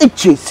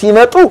አምጥቼ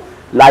ሲመጡ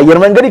ለአየር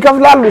መንገድ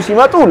ይከፍላሉ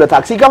ሲመጡ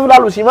ለታክሲ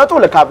ይከፍላሉ ሲመጡ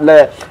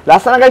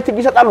ለአስተናጋጅ ትግ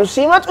ይሰጣሉ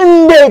ሲመጡ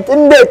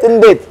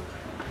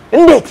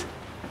እንዴት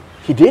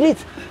he did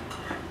it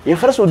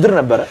የፈረስ ውድድር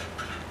ነበረ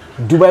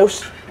ዱባይ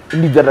ውስጥ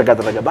እንዲደረግ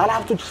አደረገ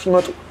ባለሀብቶች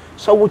ሲመጡ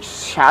ሰዎች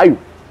ሲያዩ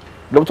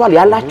ገብቷል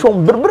ያላቸው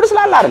ብር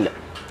ስላለ አይደለም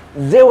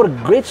they were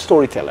great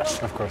storytellers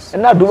of course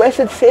እና ዱባይ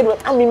ስትሄድ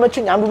በጣም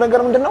የሚመቸኝ አንዱ ነገር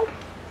ምንድነው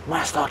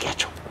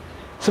ማስታወቂያቸው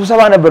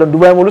ስብሰባ ነበር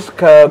ዱባይ ሞል ውስጥ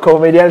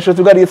ከኮሜዲያን እሸቱ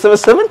ጋር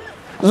እየተሰበሰብን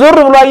ዞር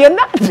ብሎ አየና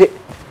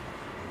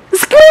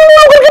ስክሪን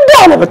ነው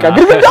ግድግዳው ነው በቃ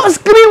ግድግዳው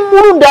ስክሪን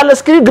ሙሉ እንዳለ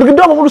ስክሪን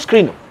ግድግዳው በሙሉ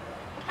ስክሪን ነው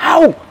how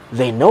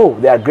they know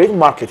they are great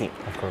marketing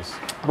of course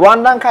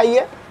ሩዋንዳን ካየ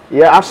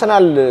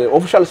የአርሰናል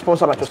ኦፊሻል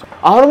ስፖንሰር ናቸው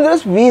አሁንም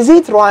ድረስ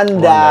ቪዚት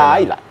ሩዋንዳ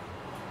ይላል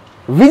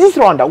ቪዚት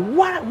ሩዋንዳ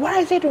what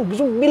I say to ብዙ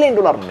ሚሊዮን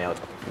ዶላር ነው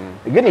የሚያወጣው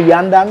ግን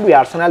ያንዳንዱ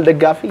የአርሰናል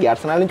ደጋፊ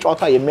የአርሰናልን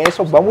ጨዋታ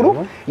የሚያይሰው በሙሉ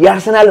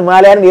የአርሰናል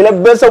ማሊያን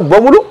የለበሰው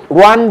በሙሉ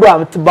ሩዋንዳ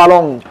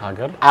የምትባለው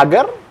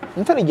ሀገር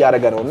እንትን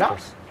እያደረገ ነውና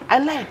I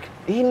like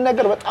ይሄን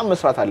ነገር በጣም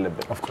መስራት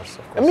አለበት of course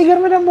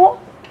የሚገርም ደግሞ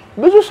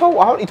ብዙ ሰው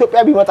አሁን ኢትዮጵያ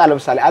ቢመጣ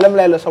ለምሳሌ ዓለም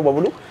ላይ ለሰው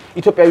በሙሉ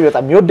ኢትዮጵያ ቢመጣ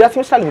የሚወዳት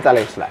ይመስላል የሚጣላ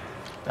ይመስላል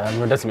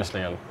የሚወዳት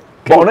ይመስለኛል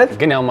በእውነት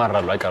ግን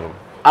ያማራሉ አይቀርም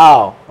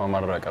አዎ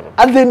ያማራሉ አይቀርም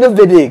አንተ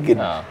ግን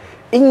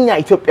እኛ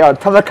ኢትዮጵያውያን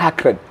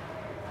ተመካክረን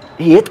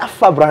የጠፋ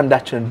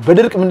ብራንዳችንን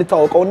በድርቅ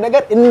የምንታወቀው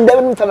ነገር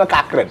እንደምን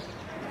ተመካክረን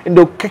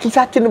እንደው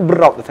ከኪሳችን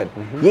ብር አውጥተን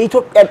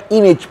የኢትዮጵያን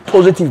ኢሜጅ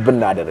ፖዚቲቭ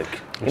ብናደርግ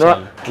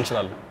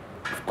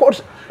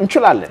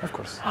እንችላለን of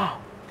course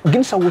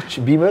ግን ሰዎች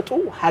ቢመጡ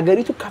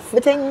ሀገሪቱ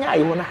ከፍተኛ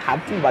የሆነ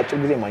ሀብትን ባጭር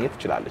ጊዜ ማግኘት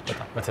ትችላለች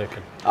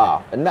በትክክል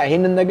እና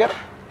ይሄንን ነገር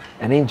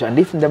እኔ እንጃ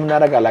እንዴት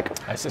እንደምናደርግ አላውቅም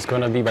it's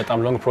going to be በጣም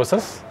long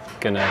process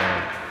ግን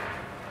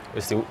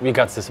we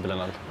got this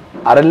ብለናል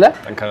አይደለ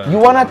you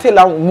wanna tell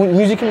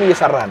ሙዚክም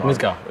እየሰራ ነው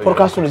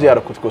ፖድካስቱን እዚህ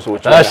ያደረኩት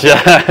ኮሶች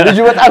ልጅ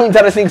በጣም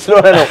ኢንተረስቲንግ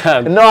ስለሆነ ነው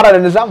እና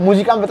አራለን እዛ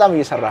ሙዚቃን በጣም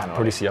እየሰራ ነው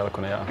ፕሮዲዩስ ያደረኩ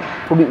ነው ያ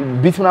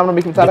ቢት ምናምን ነው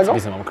የምታደርገው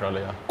ቢት ነው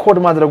የምከራለው ያ ኮድ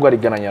ማድረግ ጋር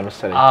ይገናኛል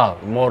መሰለኝ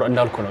ሞር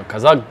እንዳልኩ ነው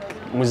ከዛ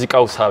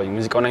ሙዚቃው ሳቢኝ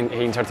ሙዚቃው ነው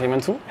ይሄ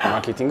ኢንተርቴይንመንቱ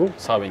ማርኬቲንጉ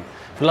ሳቢኝ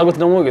ፍላጎት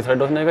ደግሞ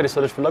የተረዳሁት ነገር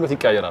የሰው ልጅ ፍላጎት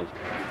ይቀያየራል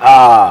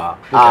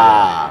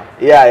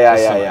ያ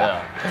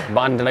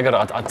በአንድ ነገር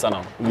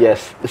አትጸናው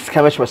yes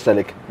እስከመች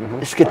መሰለክ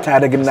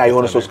እስክታደግና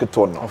የሆነ ሰው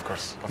እስክትሆን ነው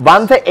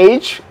በአንተ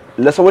ኤጅ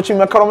ለሰዎች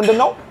የሚመከረው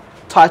ምንድነው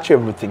touch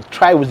everything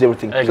try with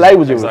everything play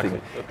with everything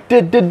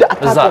did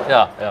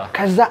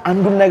ከዛ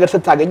አንዱን ነገር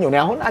ስታገኘው እኔ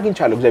አሁን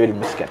አግኝቻለሁ እግዚአብሔር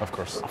ይመስገን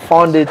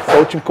found it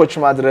ሰዎችን ኮች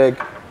ማድረግ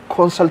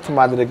ኮንሰልት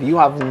ማድረግ you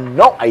have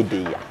no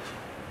idea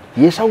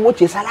የሰዎች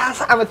የ30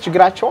 አመት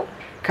ችግራቸውን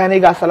ከኔ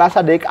ጋር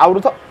 30 ደቂቃ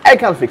አውርተው I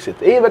can fix it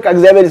ይሄ በቃ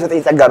እግዚአብሔር ይሰጠኝ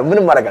ጸጋ ነው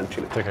ምንም ማድረግ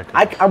አልችልም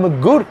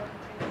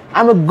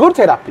I'm a good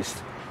therapist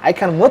I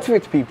can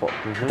motivate people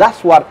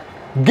that's what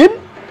ግን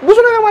ብዙ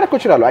ነገር ማድረግ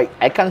እችላለሁ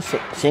I can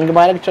sing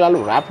ማድረግ እችላለሁ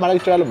ራፕ ማድረግ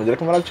እችላለሁ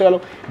መድረክ ማድረግ እችላለሁ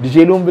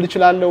ዲጄ ሎን ብል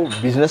እችላለሁ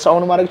ቢዝነስ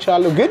አሁን ማድረግ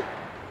እችላለሁ ግን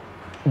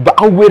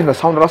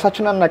በአዌርነስ አሁን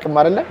ራሳችንን አናውቅም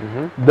አይደለ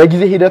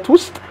በጊዜ ሂደት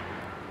ውስጥ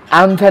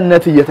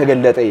አንተነት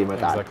እየተገለጠ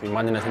ይመጣል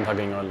ማንነትን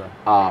ታገኛለህ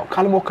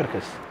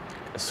ካልሞከርከስ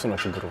እሱ ነው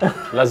ችግሩ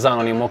ለዛ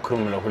ነው እኔ ሞክሩ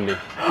ምለው ሁሌ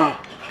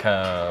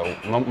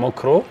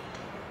ከሞክሮ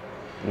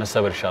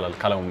መሰበር ይሻላል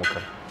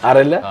ካለመሞከር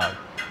አይደለ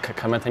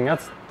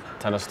ከመተኛት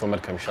ተነስቶ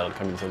መልከም ይሻላል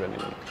ከሚል ሰው ጋር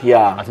ነው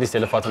ያ አትሊስት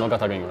የለፋትን ዋጋ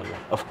ታገኛለህ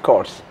of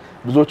course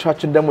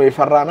ብዙዎቻችን ደግሞ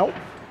የፈራ ነው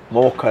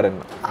መሞከርን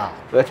ነው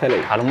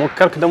በተለይ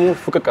ካልሞከርክ ደግሞ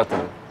ፍቅቅ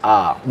አትልም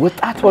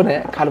ወጣት ሆነ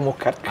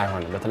ካልሞከርክ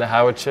አይሆንም በተለይ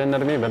ሃያዎችን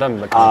እድሜ በደንብ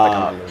በቃ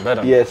ተጠቅማለህ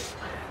በደንብ yes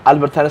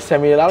አልበርት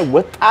አንስታይን ይላል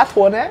ወጣት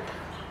ሆነ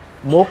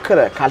ሞክረ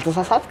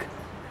ካልተሳሳትክ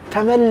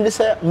ተመልሰ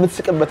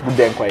የምትስቅበት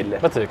ጉዳይ እንኳን የለም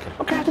በትክክል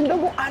ምክንያቱም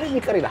ደግሞ ዓለም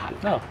ይቀር ይልሃል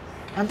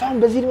አንተ አሁን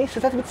በዚህ እድሜ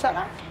ስህተት ብትሰራ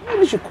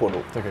ልጅ እኮ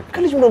ነው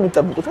ከልጅ ነው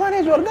የሚጠብቁት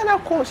ማንያዘዋል ገና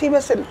እኮ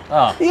ሲበስል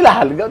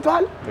ይልሃል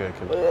ገብቶሃል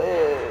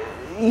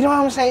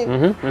ይላማሳይ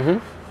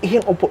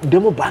ይሄን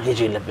ደግሞ ባጌጅ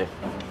የለብህም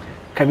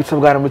ከቤተሰብ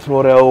ጋር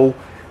የምትኖረው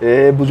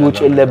ብዙ ወጪ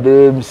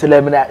የለብህም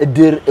ስለምን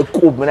እድር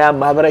እቁብ ምናምን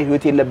ማህበራዊ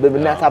ህይወት የለብህም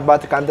እናት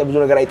አባት ካንተ ብዙ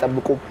ነገር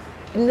አይጠብቁም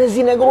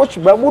እነዚህ ነገሮች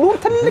በሙሉ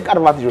ትልቅ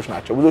አድቫንቴጆች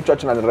ናቸው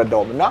ብዙዎቻችን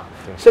አንረዳውምና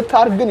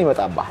ስታርግ ግን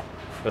ይመጣባል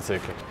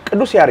በትክክል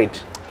ቅዱስ ያሬድ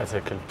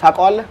በትክክል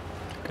ታውቀዋለህ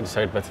ቅዱስ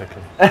ያሬድ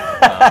በትክክል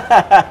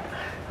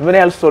ምን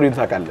ያህል ስቶሪውን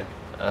ታውቃለህ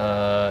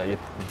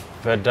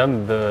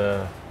በደንብ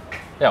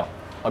ያው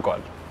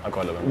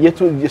አውቀዋለሁ የቱ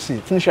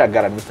ትንሽ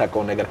ያጋራን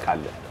የምታውቀው ነገር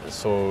ካለ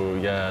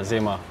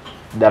የዜማ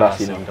ደራሲ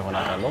ነው እንደሆነ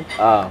አውቃለሁ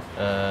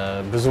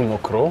ብዙ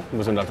ሞክሮ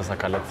ብዙ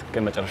እንዳልተሳካለት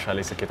ግን መጨረሻ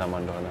ላይ ስኬታማ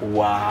እንደሆነ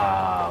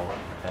ዋው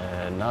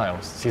እና ያው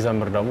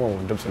ሲዘምር ደግሞ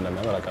ድምጽ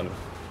እንደሚያምር አውቃለሁ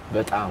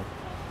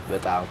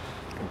በጣም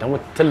ደግሞ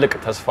ትልቅ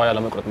ተስፋ ያለ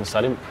መቁረጥ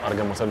ምሳሌም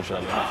አርገን መውሰድ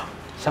እንችላለን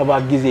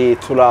 7 ጊዜ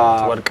ቱላ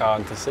ወድቃ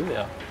እንትስል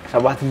ያ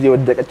 7 ጊዜ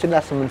ወደቀችና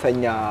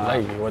 8ኛ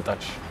ላይ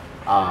ወጣች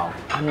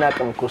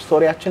አናውቅም እኮ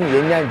ስቶሪያችን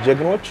የኛ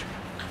ጀግኖች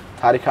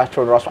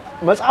ታሪካቸው ራሱ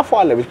መጽሐፉ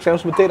አለ ቤተክርስቲያን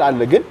ውስጥ ብትሄድ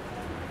አለ ግን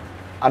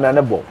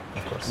አናነበው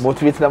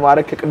ሞቲቬት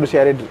ለማድረግ ከቅዱስ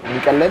ያሬድ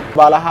የሚቀለን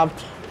ባለ ሀብት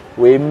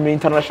ወይም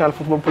ኢንተርናሽናል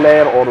ፉትቦል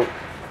ፕሌየር ኦር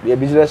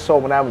የቢዝነስ ሰው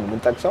ምናምን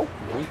የምንጠቅሰው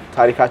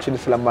ታሪካችን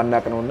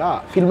ስለማናቅ ነውና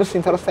ፊልምስ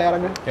ኢንተረስት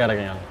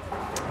ያደርገኛል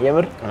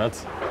የምር እውነት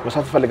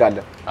መስራት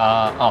ፈልጋለሁ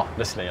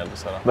ደስ ይለኛል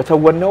ሰራ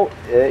መተወን ነው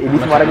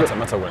ኤዲት ማድረግ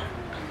መተወን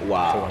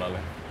ዋው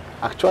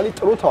አክቹአሊ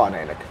ጥሩ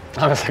ተዋናይ ነህ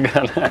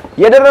አመሰግናለሁ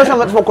የደረሰ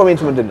መጥፎ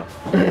ኮሜንት ምንድነው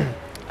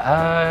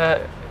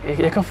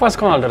የከፋ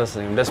እስካሁን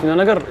አልደረሰኝም ደስ የሚለው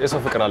ነገር የሰው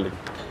ፍቅር አለኝ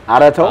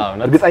አረተው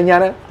እርግጠኛ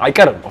ነህ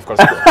አይቀርም ኦፍ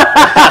ኮርስ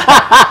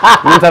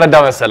ምን ተረዳ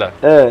መሰለ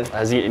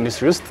እዚህ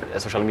ኢንዱስትሪ ውስጥ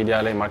ሶሻል ሚዲያ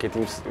ላይ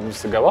ማርኬቲንግ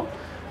ውስጥ ገባ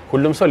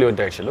ሁሉም ሰው ሊወዳ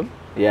አይችልም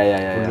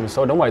ሁሉም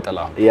ሰው ደግሞ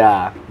አይጠላም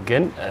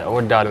ግን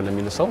እወዳለሁ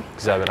ለሚል ሰው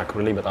እግዚአብሔር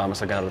አክብርልኝ በጣም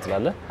አመሰግናለሁ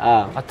ትላለህ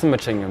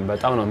አትመቸኝም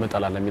በጣም ነው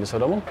የምጠላው ለሚል ሰው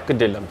ደግሞ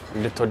ግድ የለም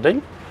እንድትወደኝ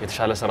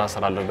የተሻለ ስራ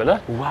ሰራለሁ ብለህ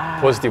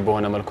ፖዚቲቭ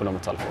በሆነ መልኩ ነው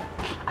የምታልፈው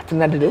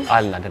አትናደደው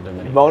አልናደደም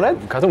እኔ በእውነት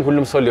ምክንያቱም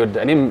ሁሉም ሰው ሊወዳ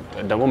እኔም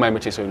ደግሞ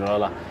ማይመቸኝ ሰው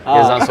ይኖራል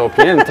የዛን ሰው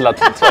ኦፒኒየን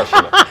ትላትላሽ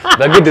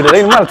በግድ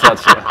ደረኝ ማለት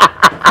ትላትሽ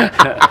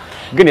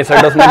ግን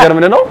የተረዳሁት ነገር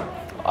ምንድን ነው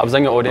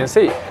አብዛኛው ኦዲየንስ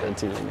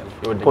እንትን ይለኛል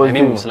ይወደኛል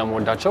እኔም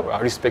ስለምወዳቸው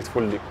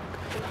ሪስፔክትፉል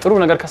ጥሩ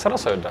ነገር ከሰራ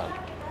ሰው ይወዳል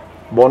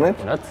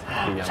በእውነት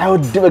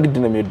ሳይወድ በግድ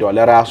ነው የሚወደው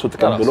ለራሱ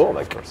ጥቅም ብሎ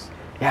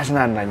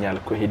ያዝናናኛል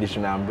እኮ ሄድሽ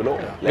ምናምን ብሎ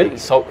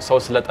ሰው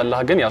ስለጠላህ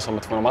ግን ያ ሰው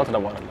መጥፎ ነው ማለት ነው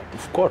አይደለም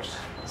of course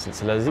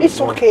ስለዚህ it's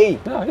okay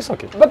yeah it's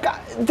okay በቃ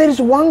there is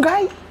one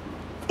guy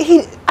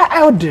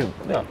I would him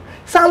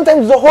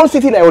sometimes the whole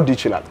city ላይ ወድ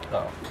ይችላል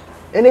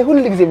እኔ ሁሉ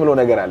ጊዜ ምለው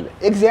ነገር አለ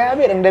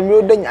እግዚአብሔር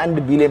እንደሚወደኝ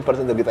 1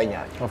 ቢሊዮን% እርግጠኛ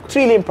ነኝ 1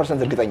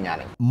 ትሪሊዮን% እርግጠኛ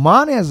ነኝ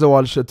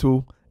ማንያዘዋል እሸቱ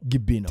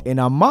ግቢ ነው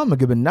ጤናማ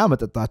ምግብና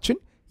መጠጣችን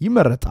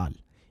ይመረጣል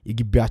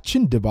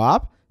የግቢያችን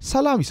ድባብ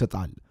ሰላም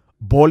ይሰጣል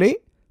ቦሌ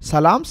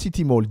ሰላም ሲቲ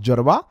ሞል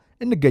ጀርባ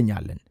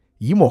እንገኛለን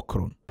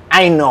ይሞክሩን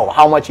I know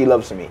how much he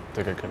loves me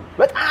ትክክል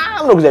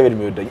በጣም ነው እግዚአብሔር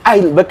የሚወደኝ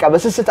በቃ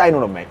በስስት አይኑ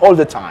ነው ማይ all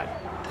the time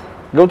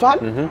ገብቷል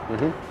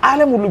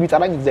ዓለም ሁሉ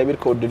ቢጠራኝ እግዚአብሔር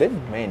ከወደደኝ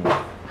ማን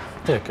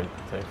ትክክል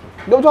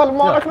ገብቷል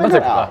ማውራክ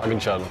ነገር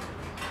አግኝቻለሁ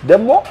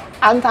ደግሞ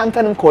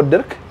አንተንም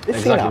ከወደድክ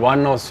exactly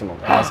ዋናው እሱ ነው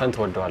ራስን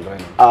ተወደዋለህ ወይ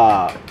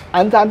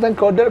ነው አንተን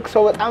ከወደድክ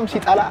ሰው በጣም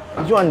ሲጣላ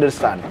you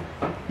understand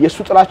የሱ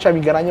ጥላቻ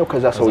የሚገናኘው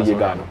ከዛ ሰውዬ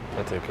ጋር ነው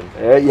ትክክል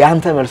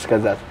ያንተ መልስ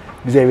ከዛ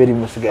እግዚአብሔር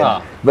ይመስገን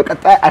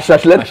በቀጣይ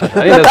አሻሽለን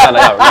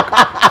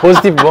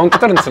ፖዚቲቭ በሆን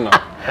ቁጥር እንትን ነው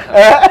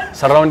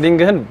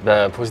ሰራውንዲንግህን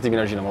በፖዚቲቭ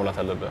ኢነርጂ ነው መውላት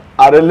አለበት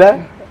አይደለ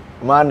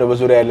ማን ነው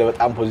በዙሪያ ያለ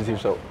በጣም ፖዚቲቭ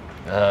ሰው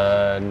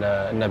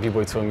እና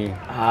ቢቦይ ቶሚ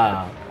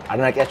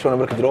አድናቂያቸው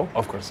ነበር ከድሮ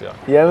of course ያ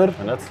የምር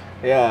እውነት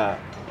ያ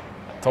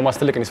ቶማስ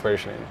ትልቅ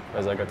ኢንስፓይሬሽን ነው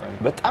በዛ አጋጣሚ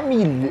በጣም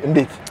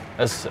እንዴት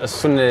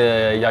እሱን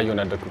ያየው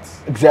ነው ያደኩት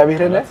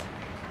እግዚአብሔር ነው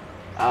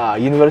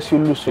ዩኒቨርሲቲ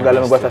ሁሉ እሱ ጋር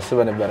ለመግባት አስበ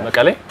ነበር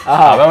መቀሌ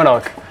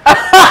በመናወቅ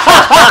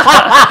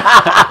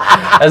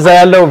እዛ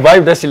ያለው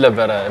ቫይብ ደስ ይል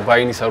ነበር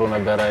ቫይን ይሰሩ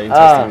ነበር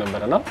ኢንተረስቲንግ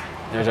ነበርና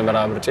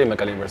የመጀመሪያ ምርጫ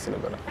መቀሌ ዩኒቨርሲቲ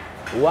ነበር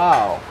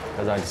ዋው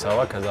ከዛ አዲስ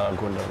አበባ ከዛ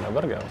ጎንደር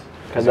ነበር ያው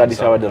ከዛ አዲስ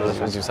አበባ ደረሰ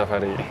እዚሁ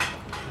ሰፈሬ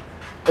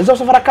እዛው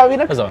ሰፈር አካባቢ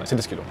ነህ እዛው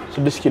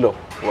 6 ኪሎ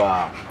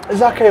ዋው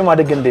እዛ አካባቢ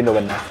ማደግ እንዴት ነው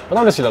በእናትህ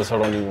በጣም ደስ ይላል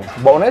ሰራውንዲንጉ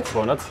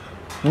በእውነት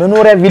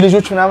መኖሪያ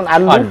ቪሌጆች ምናምን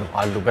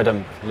አሉ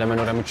በደንብ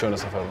ለመኖሪያ ምቹ የሆነ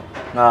ሰፈር ነው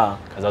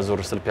ከዛ ዞር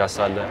ስል ፒያሳ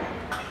አለ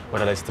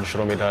ወደ ላይ ስትል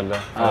ሽሮ ሜዳ አለ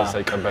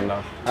ሳይቀበልና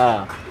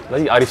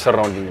ስለዚህ አሪፍ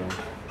ሰራውንዲንግ ነው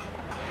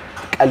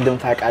ቀልድም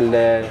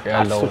ታውቃለህ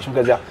አርቲስቶችም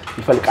ከዛ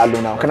ይፈልቃሉ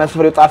ነው ከናንተ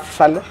ሰፈር ወጣት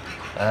ሳለ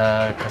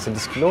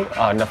ከ6 ኪሎ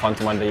እና ፋንቱ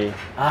ማንደዬ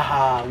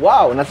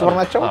ዋው እና ሰፈር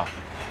ናቸው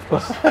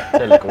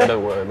ትልቅ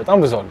በጣም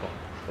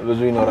ብዙ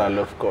ይኖራል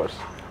of course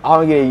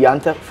አሁን ግን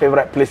ያንተ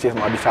ፌቨራይት ፕሌስ የት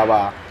ነው አዲስ አበባ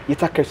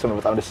የታከሽ ነው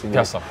በጣም ደስ ይላል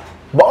ፒያሳ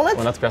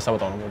በእውነት ፒያሳ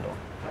በጣም ነው የምወደው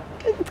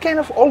it's kind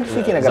of old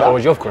city ነገር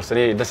of course እኔ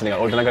ደስ ይለኛል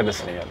ኦልድ ነገር ደስ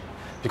ይለኛል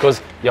because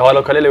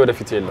የኋላው ከሌለ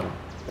ወደፊት የለም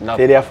እና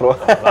ቴዲ አፍሮ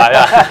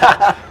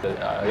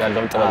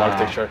ያለውን ጥበብ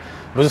አርኪቴክቸር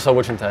ብዙ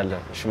ሰዎች እንታያለ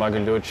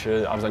ሽማግሌዎች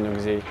አብዛኛው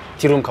ጊዜ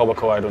ቲሩም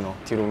ካወቀው አይዶ ነው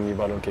ቲሩም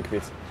የሚባለው ኬክ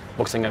ቤት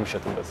ቦክሰኛ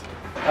የሚሸጥበት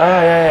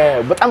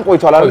በጣም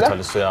ቆይቷል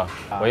አይደል እሱ ያ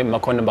ወይ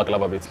መኮንን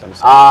ባቅላባ ቤት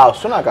ለምሳሌ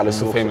እሱን አውቃለሁ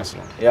እሱ ፌመስ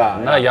ነው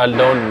እና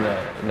ያለውን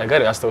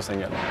ነገር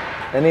ያስተውሰኛል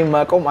እኔ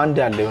ማቆም አንድ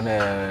ያለ የሆነ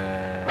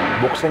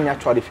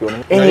ቦክሰኛቸው አሪፍ የሆነ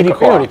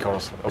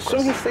እሱ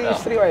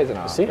ሂስትሪ ዋይዝ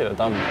ነው እሺ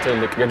በጣም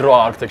ትልቅ የድሮ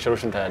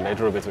አርኪቴክቸሮች እንታያለ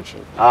የድሮ ቤቶች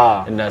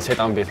እና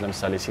ሰይጣን ቤት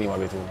ለምሳሌ ሲኒማ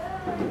ቤቱ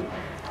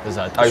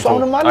እዛ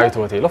ጣይቶ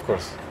ሆቴል of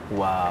course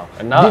ዋው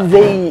እና did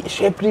they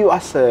shape you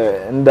as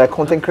እንደ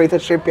content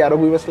creator shape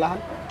ያደርጉ ይመስላል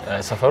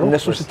ሰፈሩ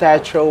እነሱ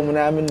ስታያቸው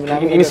ምናምን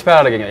ኢንስፓየር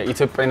አደረገኝ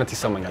ኢትዮጵያዊነት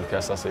ይሰማኛል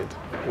ፒያሳ ሰይድ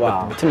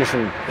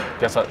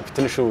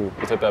ትንሹ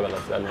ኢትዮጵያ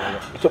በላት ያለ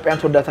ነገር ኢትዮጵያን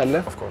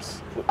ትወዳታለህ of course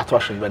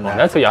አትዋሽኝ በእናትህ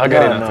ማለት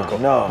የሀገሬ ናት እኮ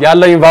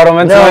ያለው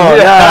ኢንቫይሮንመንት ነው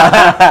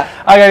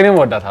ሀገሬንም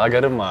ወዳታ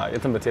ሀገርም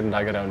የትም ብትሄድ እንደ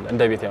ሀገር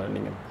እንደ ቤት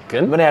ያውልኝም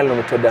ግን ምን ያህል ነው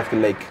የምትወዳት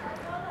ግን ላይክ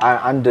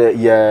አንድ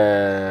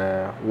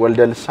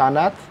የወልደ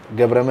ልሳናት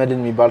ገብረመድን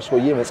የሚባል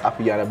ሰውዬ መጽሐፍ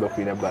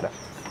እያነበብኩኝ ነበረ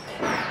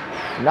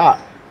እና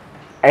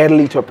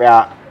ኤርሊ ኢትዮጵያ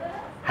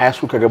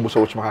ሃይስኩ ከገቡ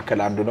ሰዎች መካከል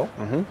አንዱ ነው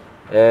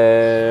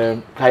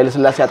ኃይለ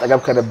ሥላሴ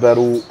አጠገብ ከነበሩ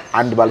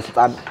አንድ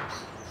ባለስልጣን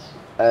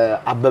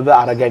አበበ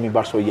አረጋ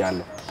የሚባል ሰውዬ አለ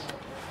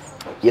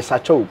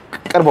የሳቸው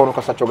ቅርብ ሆኖ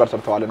ከሳቸው ጋር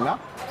ሰርተዋልና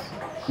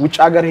ውጭ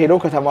ሀገር ሄደው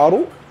ከተማሩ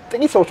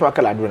ጥቂት ሰዎች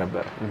መካከል አንዱ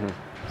ነበር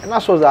እና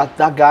ሶ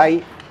ዛት ጋይ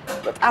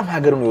በጣም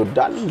ሀገሩን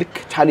ይወዳል ልክ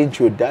ቻሌንጅ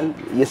ይወዳል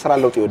የሥራ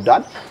ለውጥ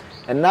ይወዳል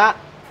እና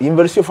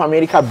ዩኒቨርሲቲ ኦፍ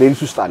አሜሪካ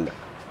ቤሪስ ውስጥ አለ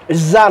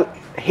እዛ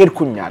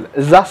ሄድኩኛል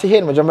እዛ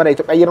ሲሄድ መጀመሪያ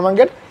ኢትዮጵያ አየር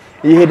መንገድ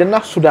ይሄድና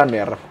ሱዳን ነው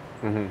ያረፈው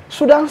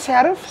ሱዳን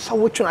ሲያርፍ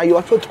ሰዎችን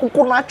አዩዋቸው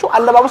ጥቁር ናቸው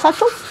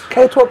አለባበሳቸው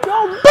ከኢትዮጵያ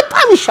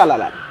በጣም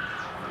ይሻላል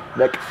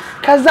በቃ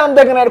ከዛ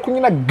እንደገና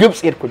ሄድኩኝና ግብጽ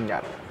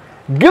ሄድኩኛል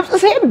ግብጽ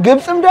ሲሄድ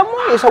ግብጽም ደግሞ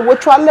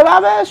የሰዎቹ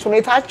አለባበስ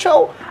ሁኔታቸው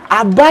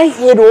አባይ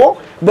ሄዶ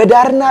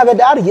በዳርና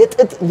በዳር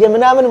የጥጥ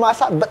የምናምን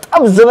ማሳ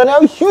በጣም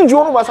ዘመናዊ ሂውጅ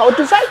ሆኖ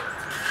ማሳዎችን ሳይ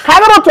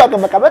ካገሮቹ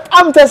ያቀመቀ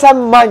በጣም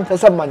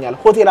ተሰማኛል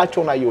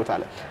ሆቴላቸውን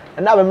አየሁታል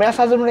እና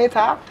በሚያሳዝን ሁኔታ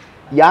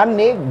ያኔ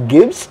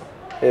ግብጽ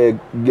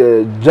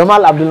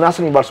ጀማል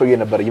አብዱልናስር የሚባል ሰውዬ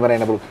ነበር ይመራ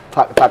የነበረው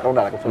ታቀሩና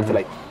አላቀም ፍልት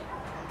ላይ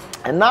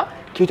እና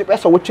ከኢትዮጵያ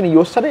ሰዎችን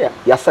እየወሰደ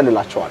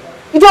ያሰልላቸዋል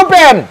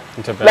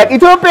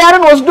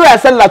ኢትዮጵያንን ወስዶ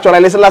ያሰልላቸዋል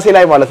ኃይለ ሥላሴ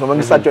ላይ ማለት ነው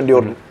መንግስታቸው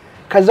እንዲወርዱ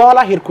ከዛ በኋላ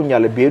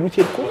ሄድኩኛል ቤሩት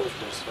ሄድኩ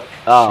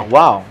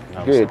ዋው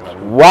ጉድ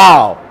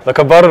ዋው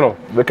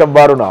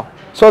በከባዱ ነው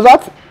ሶ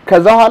ዛት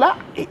ከዛ በኋላ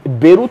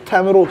ቤሩት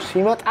ተምሮ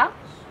ሲመጣ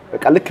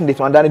በቃ ልክ እንዴት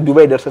ነው አንዳንዴ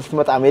ዱባይ ደርሰህ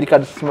ስትመጣ አሜሪካ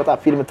ደርሰህ ስትመጣ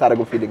ፊልም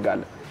ታረጋው ፊሊንግ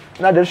አለ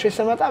እና ደርሼ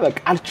ስመጣ በቃ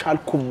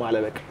አልቻልኩም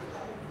ማለት በቃ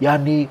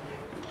ያኔ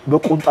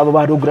በቁንጣ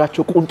በባዶ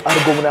እግራቸው ቁንጣ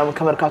አድርገው ምናምን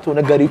ከመርካቶ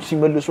ነጋዴዎች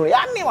ሲመልሱ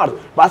ያኔ ማለት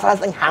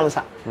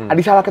በ1950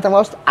 አዲስ አበባ ከተማ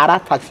ውስጥ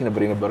 4 ታክሲ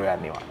ነበር የነበረው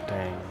ያኔ ማለት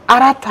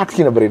 4 ታክሲ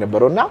ነበር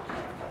የነበረውና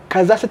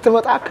ከዛ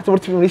ስትመጣ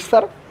ከትምህርት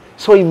ሚኒስቴር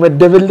ሰው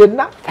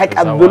ይመደብልና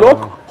ተቀብሎ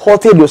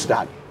ሆቴል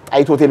ይወስዳል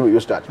ጣይት ሆቴል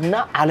ይወስዳል እና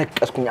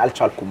አለቀስኩኝ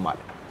አልቻልኩም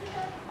ማለት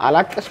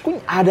አላቀስኩኝ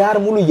አዳር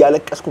ሙሉ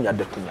ያለቀስኩኝ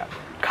አደርኩኛል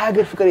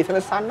ከሀገር ፍቅር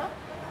የተነሳና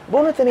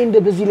በእውነት እኔ እንደ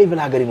በዚህ ሌቭል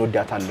ሀገሬን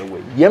ወዳታለሁ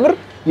ወይ የምር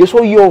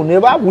የሶየው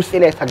ንባብ ውስጤ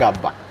ላይ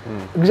ተጋባ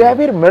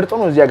እግዚአብሔር መርጦ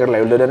ነው እዚህ ሀገር ላይ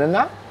ወለደንና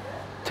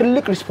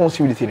ትልቅ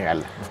ሪስፖንሲቢሊቲ ነው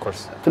ያለ ኦፍ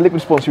ኮርስ ትልቅ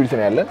ሪስፖንሲቢሊቲ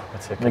ነው ያለን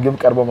ምግብ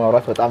ቀርቦ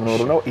ማውራት በጣም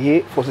ኖር ነው ይሄ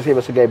ፎሰሴ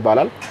በስጋ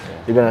ይባላል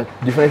ይገና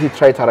ዲፊኒቲቭሊ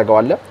ትራይ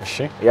ታረጋዋለህ እሺ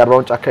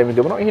ያርባውን ጫካ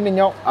ምግብ ነው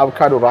ይሄንኛው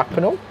አቮካዶ ራፕ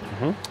ነው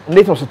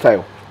እንዴት ነው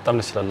ስታየው በጣም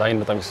ደስ ይላል ላይን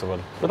በጣም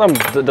ይስባል በጣም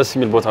ደስ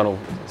የሚል ቦታ ነው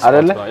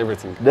አይደለ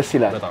ኤቭሪቲንግ ደስ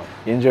ይላል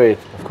ኢንጆይ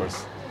ኢት ኦፍ ኮርስ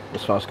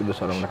እሷስ ቅዱስ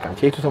ነው ለካን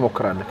ቼቱ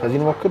ተሞክራለህ ከዚህ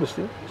ነው ሞክር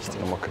እስቲ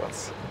ሞክራት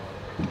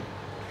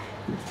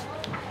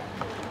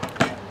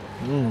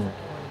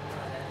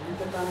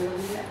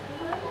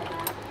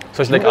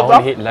ሶች like አሁን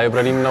ይሄ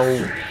ላይብራሪም ነው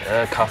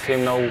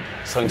ካፌም ነው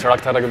ሰው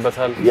ኢንተራክት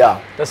ያደርግበታል ያ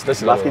ደስ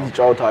ይላል ባስኬት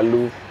ይጫወታሉ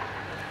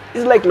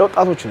is like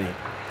ለወጣቶች ነው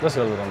ደስ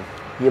ይላል በጣም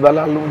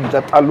ይበላሉ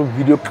ይጠጣሉ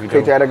ቪዲዮ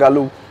ክሬት ያደርጋሉ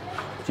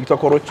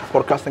ቲክቶከሮች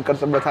ፖድካስት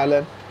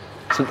እንቀርጽበታለን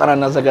ስልጠና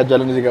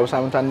እናዘጋጃለን እዚህ ጋር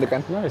በሳምንት አንድ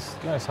ቀን ናይስ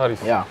አሪፍ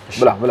ያ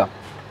ብላ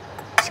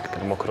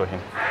ሲከል ሞክሮ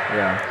ይሄን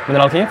ያ ምን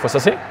ነው ይሄ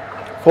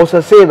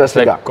ፎሰሴ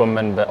በስጋ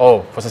ጎመን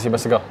ፎሰሴ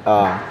በስጋ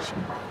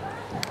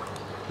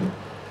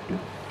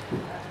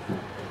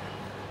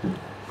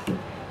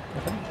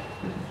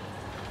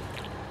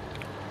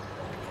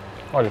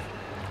አሪፍ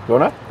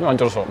ዶና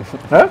አንጨርሰው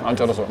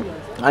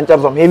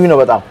ሄቪ ነው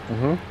በጣም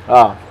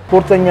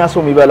ስፖርተኛ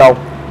ሰው የሚበላው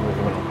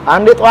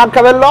አንዴ ጠዋት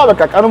ከበላው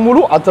በቃ ቀን ሙሉ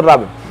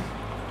አትራብም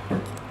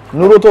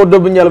ኑሮ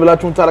ተወደብኛል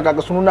ብላችሁ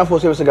ታለቃቀሱና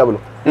ፎሰሴ በስጋ ብሎ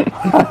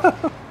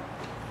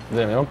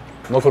ዘመው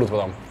ሞክሩት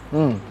በጣም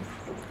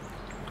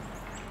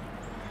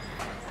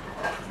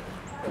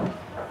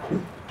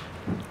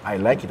I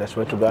like it I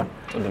swear to God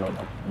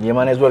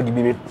የማንያዘዋል ግቢ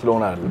ቤት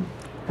ስለሆነ አይደለም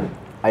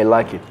I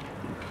like it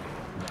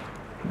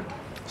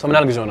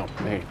ሰምናል ጊዜው ነው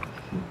ይሄ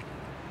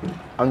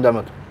አንድ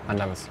አመት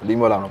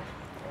ሊሞላ ነው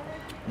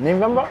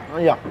ኖቬምበር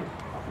ያ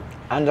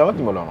አንድ አመት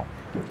ሊሞላ ነው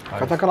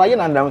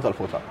ከተከራየን አንድ አመት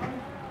አልፎታል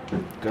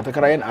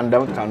ከተከራየን አንድ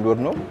አመት ከአንድ ወር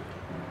ነው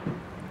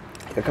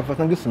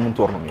ከከፈተን ግን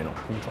 8 ወር ነው የሚለው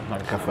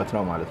ከፈት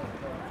ነው ማለት ነው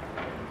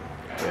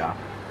ያ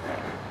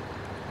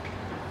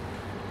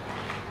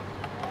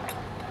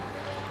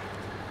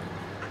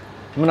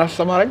ምን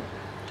አስተማረኝ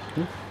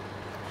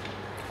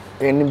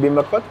ይሄንን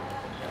ቢመክፈት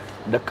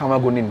ደካማ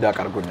ጎኔ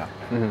እንዳቀርጎኛል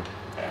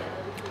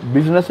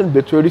ቢዝነስን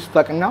በቲዮሪ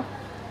ስታቅና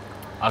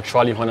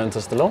አክቹአሊ ሆነ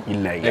እንተስተለው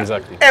ይለያያል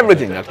ኤግዛክትሊ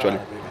ኤቭሪቲንግ አክቹአሊ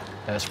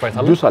ስፕራይት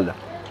አለ ጁስ አለ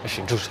እሺ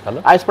ጁስ አለ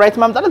አይ ስፕራይት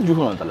ማምጣለት ጁስ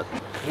ማምጣለት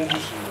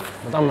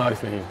በጣም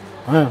አሪፍ ነው ይሄ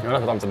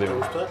በጣም ጥሩ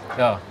ነው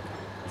ያ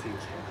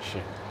እሺ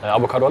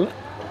አቮካዶ አለ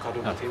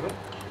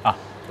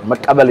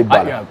መቀበል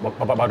ይባላል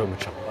ባዶ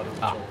ብቻ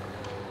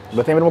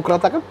በቴምር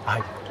ሞክራት አቀም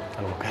አይ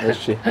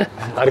እሺ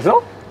አሪፍ ነው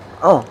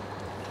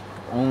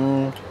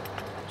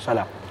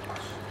ሰላም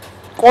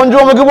ቆንጆ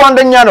ምግቡ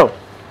አንደኛ ነው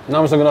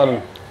እናመሰግናለን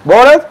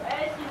በእውነት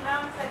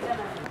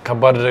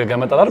ከባድ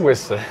ገመጣ አድርግ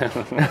ወይስ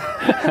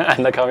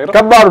እንደ ካሜራ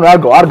ከባድ ነው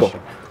አርገው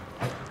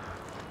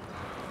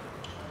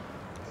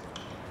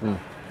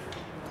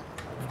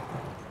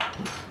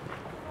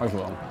አሪፍ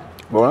ነው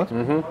በእውነት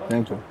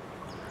ቴንክ ዩ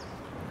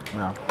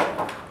ያ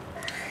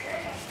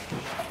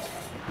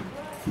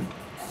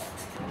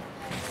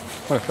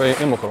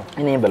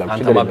እኔ በላም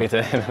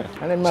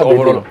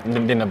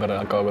እንዴት ነበር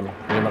አቀባበሉ?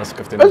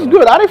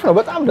 አሪፍ ነው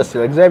በጣም ደስ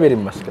ይላል እግዚአብሔር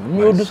ይመስገን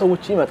የሚወዱ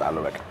ሰዎች ይመጣሉ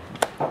በቃ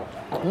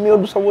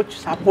የሚወዱ ሰዎች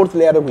ሳፖርት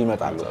ሊያደርጉ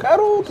ይመጣሉ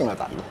ከሩቅ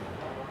ይመጣሉ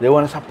they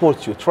want to support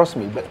you trust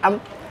me በጣም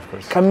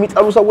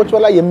ከሚጠሉ ሰዎች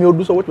በላይ የሚወዱ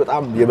ሰዎች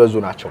በጣም የበዙ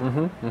ናቸው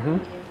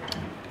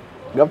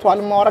ገብቷል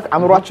ማወራክ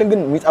አምሯችን ግን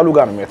የሚጠሉ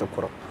ጋር ነው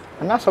የሚያተኩረው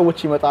እና ሰዎች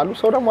ይመጣሉ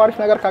ሰው ደግሞ አሪፍ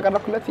ነገር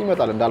ካቀረብክለት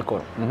ይመጣል እንዳልከው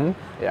ነው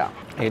ያ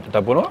ይሄ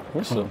ዳቦ ነው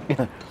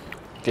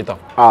ቂጣ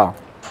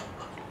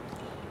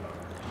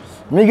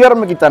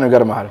የሚገርም ቂጣ ነው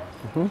ይገርማል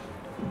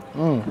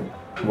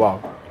ዋው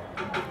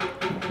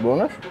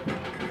ቦነስ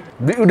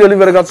ቢዩ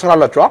ዴሊቨሪ ጋር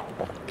ተሰራላችሁ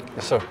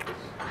እሱ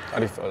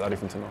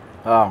አሪፍ እንትን ነው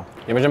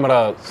የመጀመሪያ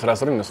ስራ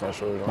ስሩኝ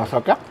ነስናቸው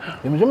ማሳካ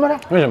የመጀመሪያ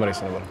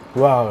ነበር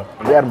ዋው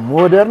they are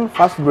modern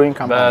fast growing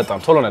company በጣም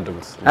ቶሎ ነው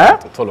ያደጉት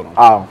ቶሎ ነው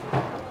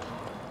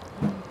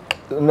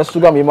እነሱ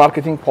ጋር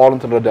የማርኬቲንግ ፓወር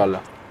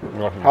ትረዳለህ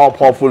how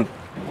powerful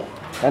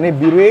እኔ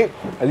ቢሮዬ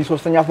እዚህ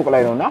ሶስተኛ ፎቅ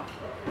ላይ ነውና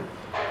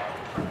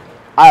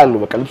አሉ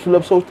በቃ ልብሱ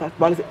ለብሰው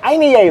ማለት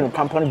አይኔ ያይ ነው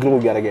ካምፓኒ ግሮ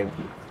ያደረገ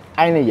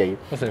አይኔ ያይ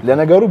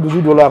ለነገሩ ብዙ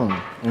ዶላር ነው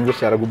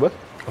ኢንቨስት ያደርጉበት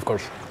ኦፍ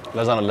ኮርስ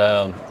ለዛ ነው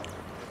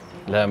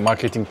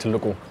ለማርኬቲንግ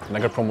ትልቁ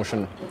ነገር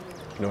ፕሮሞሽን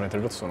ለሆነ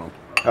ተደርጎት ነው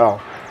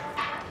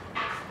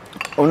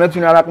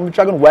እውነቱን ያላቅም ብቻ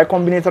ግን ዋይ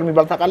ኮምቢኔተር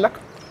የሚባል ታውቃለህ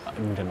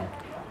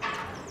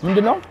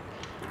ምንድነው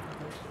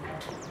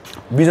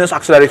ቢዝነስ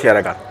አክሰለሬት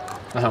ያደርጋል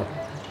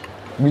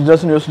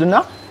ቢዝነስን ይወስድና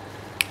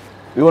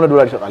የሆነ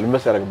ዶላር ይሰጣል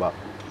ኢንቨስት ያደርግባል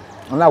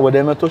እና ወደ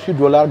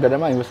 $100,000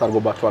 ገደማ ኢንቨስት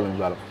አድርጎባቸዋል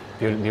እንዛለው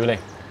ቢዩ ላይ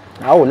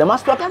አዎ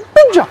ለማስተዋወቂያ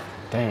ብቻ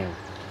damn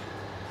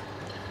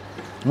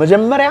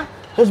መጀመሪያ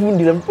ህዝቡ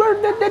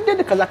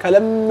እንዲለምድ ከዛ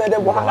ከለመደ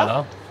በኋላ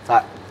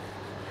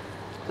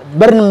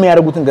በርን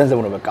የሚያደርጉትን ገንዘብ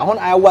ነው በቃ አሁን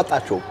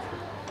አያዋጣቸው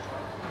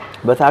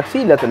በታክሲ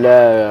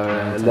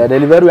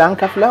ለዴሊቨሪ ያን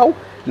ከፍለው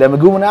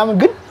ለምግቡ ምናምን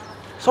ግን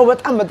ሰው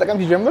በጣም መጠቀም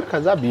ሲጀምር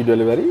ከዛ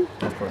ቢዴሊቨሪ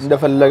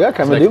እንደፈለገ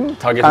ከምድም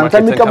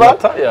ካንተም ይቀበላል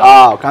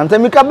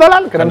ካንተም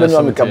ይቀበላል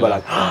ከደንበኛው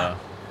ይቀበላል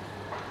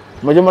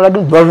መጀመሪያ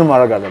ግን በርን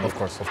ማድረግ አለበት of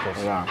course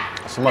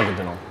እሱማ ግድ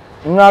ነው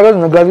እና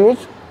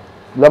ነጋዴዎች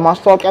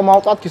ለማስታወቂያ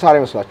ማውጣት ኪሳራ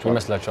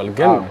ይመስላችኋል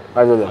ግን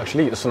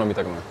actually እሱ ነው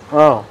የሚጠቅመው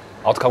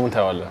አውትካሙን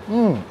ታያዋለህ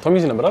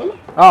ቶሚዝ ነበር አይደል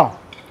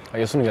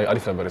እሱን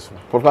አሪፍ ነበር እሱ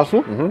ፖድካስቱ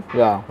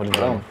ያ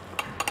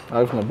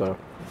አሪፍ ነበር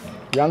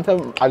ያንተ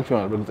አሪፍ ነው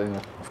በእርግጠኛ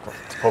of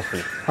course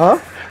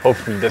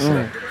hopefully ደስ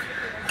ይላል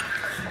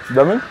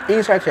በምን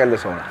ኢንሳይት ያለ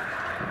ሰው ነው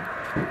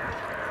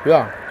ያ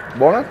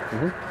ቦነስ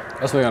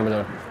እሱ ነው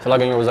ያለው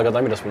ስላገኘው በዛ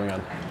አጋጣሚ ደስ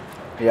ብሎኛል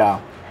ያ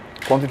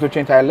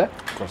ኮንቴንቶችን ታያለህ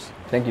of course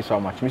thank you so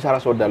much ሚሰራ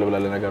ሰው ወዳለ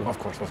ብላለ ነገር of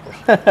course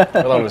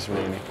በጣም ደስ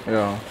ብሎኛል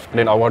ያ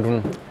ሌላ አዋርዱን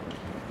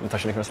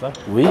ታሽነክ መስላል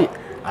we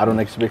I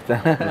don't expect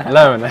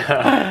ለምን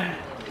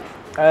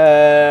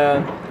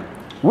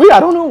I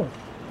don't know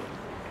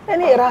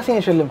እኔ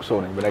ራሴን ሸልምኩ ሰው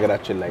ነኝ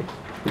በነገራችን ላይ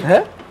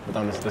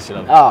በጣም ደስ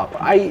ይላል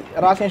አይ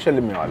ራሴን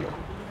ሸልሜዋለሁ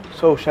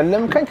ሰው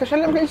ሸለምከኝ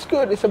ከሸለምከኝ is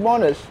good it's a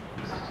bonus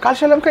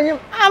ካልሸለምከኝም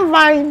I'm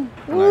fine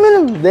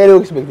ምንም zero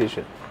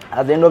expectation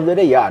at the end of the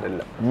day ያ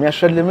አይደለም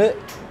የሚያሸልም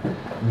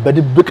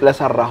በድብቅ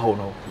ለሰራው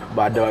ነው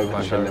በአደባባይ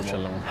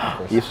ተሸለመው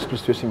ኢየሱስ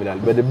ክርስቶስ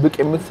ይላል በድብቅ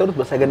የምትሰሩት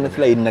በሰገነት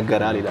ላይ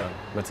ይነገራል ይላል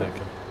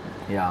በትክክል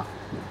ያ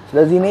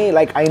ስለዚህ እኔ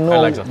like I know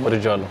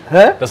ወድጃለሁ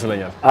ደስ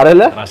ይለኛል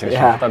አይደለ ራሴን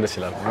በጣም ደስ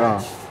ይላል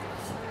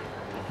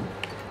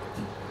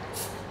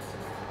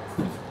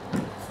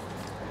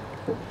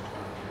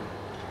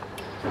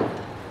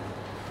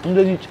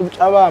እንደዚህ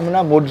ጭብጨባ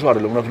ምናምን ሞድሱ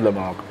አይደለም እውነቱን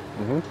ለማወቅ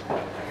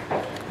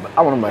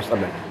በጣም ነው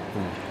የማይሰለኝ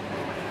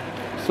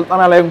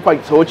ስልጣና ላይ እንኳን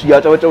ሰዎች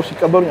እያጨበጨቡ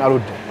ሲቀበሉኝ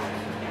አልወድም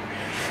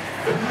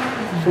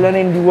ስለኔ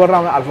እንዲወራ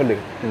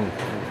አልፈልግም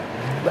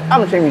በጣም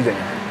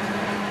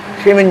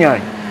ሸመኛ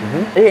ነኝ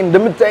ይሄ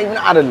እንደምታየኝ ምን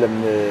አይደለም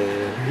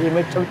ይሄ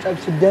መጨብጨብ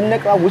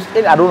ሲደነቅ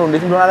ውስጤ አዶ ነው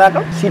እንዴት እንደሆነ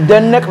አላውቅም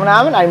ሲደነቅ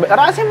ምናምን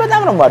ራሴን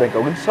በጣም ነው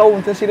የማደንቀው ግን ሰው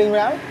እንትን ሲለኝ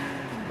ምናምን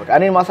በቃ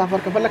እኔን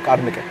ማሳፈር ከፈለክ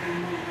አድንቀኝ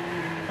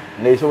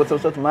ለይሰው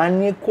ተሰብሰብ ማን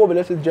እኮ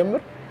ብለህ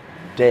ስትጀምር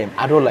damn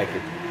I don't like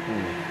it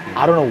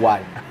I don't know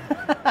why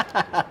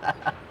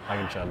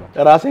አግኝቻለሁ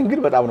ራሴን ግን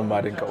በጣም ነው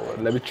የማደንቀው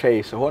ለብቻዬ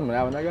ሲሆን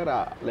ምናምን ነገር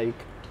like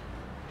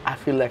I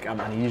feel like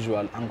I'm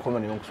unusual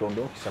uncommon young so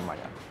እንደው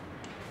ይሰማኛል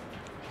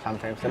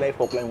sometimes ላይ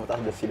ፎቅ ላይ መውጣት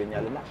ደስ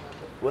ይለኛልና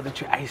ወጥቼ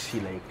I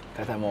see like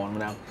ከተማውን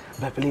ምናምን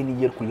በፕሌን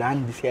እየርኩ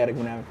ላንድ ሲያደርግ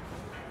ምናምን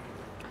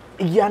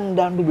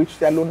እያንዳንዱ ቤት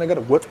ውስጥ ያለውን ነገር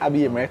ወጣ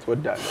ብዬ ማየት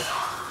ወዳለሁ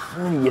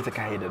ምን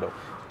እየተካሄደ ነው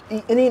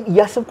እኔ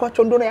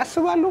ያስብኳቸው እንደሆነ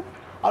ያስባሉ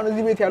አሁን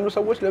እዚህ ቤት ያሉ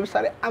ሰዎች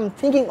ለምሳሌ I'm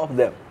thinking of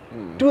them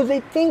do they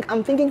think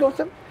I'm thinking of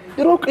them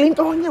ድሮ ክሊንቶ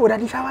ሆኜ ወደ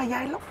አዲስ አበባ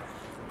ያይለው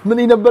ምን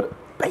ነበር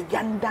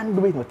በእያንዳንዱ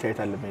ቤት መታየት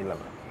አለብኝ ይላል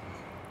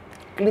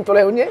ክሊንቶ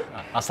ላይ ሆኜ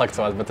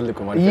አሳክተዋል በትልቁ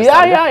ያ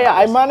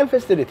I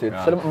manifested it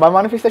by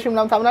manifestation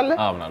ምናምን ታምናለህ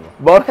አምናለሁ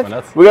በእውነት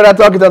we're going to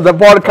talk it on the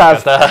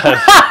podcast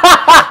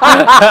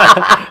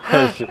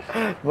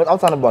በጣም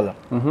ታነባለህ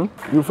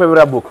your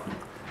favorite book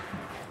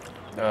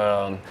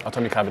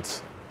Atomic Habits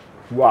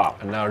wow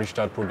እና Rich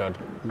Dad Poor Dad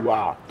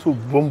wow two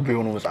bomb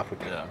የሆኑ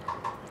መጽሐፎች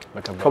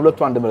ከሁለቱ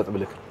አንድ ምረጥ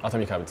ብልክ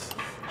Atomic Habits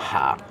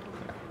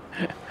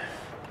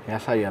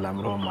ያሳያል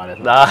አምሮም ማለት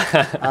ነው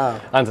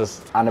አንተስ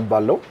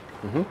አንባለው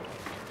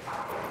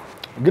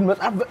ግን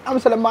መጽሐፍ በጣም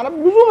ስለማነብ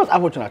ብዙ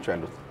መጽሐፎች ናቸው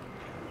ያሉት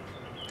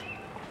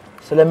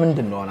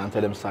ስለምንድን ነው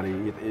አንተ ለምሳሌ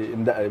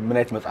ምን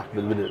አይነት መጽሐፍ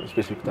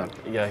ስፔሲፊክ ታል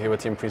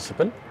የህይወቴን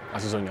ፕሪንሲፕል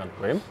አስይዞኛል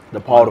ወይም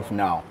the power of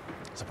now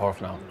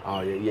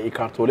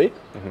የኢካርቶሌ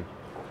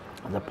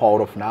the power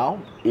of now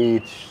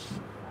it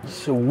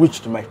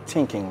switched my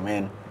thinking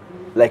man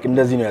like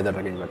እንደዚህ ነው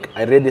ያደረገኝ በቃ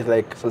I read it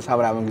like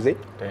 60 ምናምን ጊዜ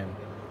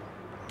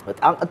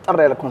በጣም አጠር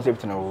ያለ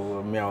ኮንሴፕት ነው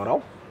የሚያወራው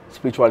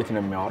ስፒሪቹዋሊቲ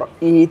ነው የሚያወራው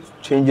it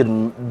changed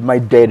my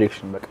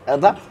direction በቃ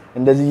እዛ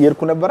እንደዚህ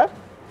ይርኩ ነበር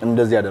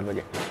እንደዚህ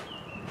ያደረገኝ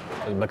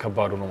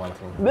በከባዱ ነው ማለት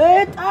ነው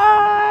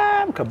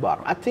በጣም ከባድ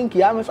ነው I think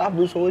ያ መጽሐፍ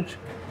ብዙ ሰዎች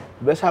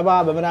በሰባ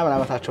በምናምን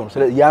አመታቸው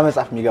ነው ያ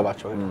መጽሐፍ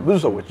የሚገባቸው ብዙ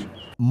ሰዎች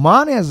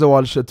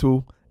ማንያዘዋል እሸቱ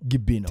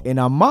ግቢ ነው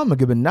ጤናማ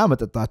ምግብና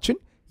መጠጣችን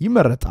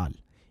ይመረጣል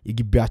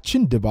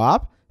የግቢያችን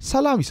ድባብ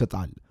ሰላም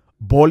ይሰጣል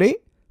ቦሌ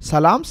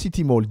ሰላም ሲቲ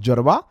ሞል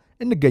ጀርባ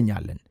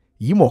እንገኛለን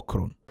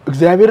ይሞክሩን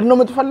እግዚአብሔር ነው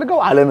የምትፈልገው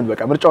ዓለምን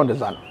በቃ ምርጫው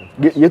እንደዛ ነው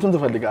የቱን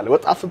ትፈልጋለህ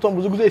ወጣት ስትሆን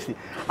ብዙ ጊዜ እስቲ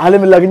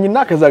ዓለምን ላግኝና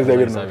ከዛ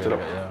እግዚአብሔር ነው የምትለው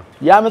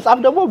ያ መጽሐፍ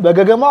ደግሞ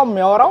በገገማው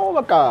የሚያወራው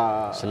በቃ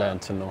ስለ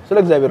እንትን ነው ስለ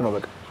እግዚአብሔር ነው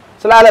በቃ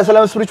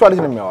ስለ ስፒሪቹዋሊቲ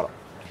ነው የሚያወራው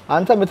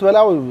አንተ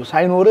የምትበላው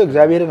ሳይኖር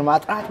እግዚአብሔርን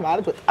ማጥራት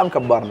ማለት በጣም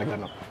ከባድ ነገር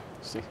ነው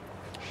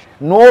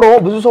ኖሮ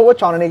ብዙ ሰዎች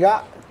አሁን እኔ ጋር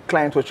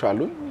ክላይንቶች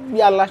አሉ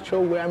ያላቸው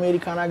ወይ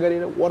አሜሪካን ሀገር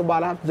ወር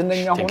ባላት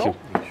ዝነኛ ሆኖ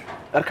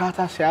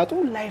እርካታ ሲያጡ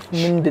ላይፍ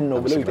ምንድነው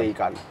ብለው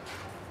ይጠይቃሉ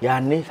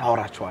ያኔ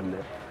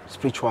ታወራቸዋለህ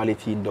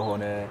ስፒሪቹዋሊቲ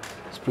እንደሆነ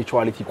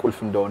ስፒሪቹዋሊቲ ቁልፍ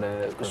እንደሆነ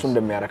እሱ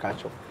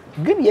እንደሚያረካቸው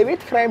ግን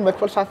የቤት ክራይም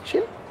መክፈል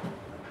ሳትችል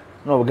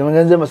ነው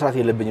ገንዘብ መስራት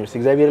የለብኝም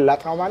እግዚአብሔር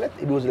ላጥናው ማለት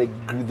it was like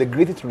the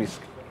greatest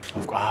risk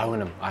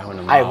አይሆንም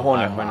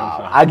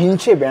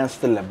አግኝቼ ቢያንስ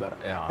ትል ነበር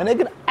እኔ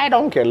ግን I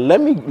don't care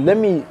let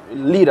me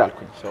lead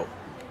አልኩኝ so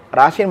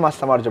ራሴን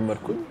ማስተማር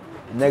ጀመርኩኝ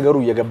ነገሩ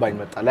እየገባኝ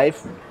መጣ ላይፍ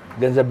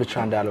ገንዘብ ብቻ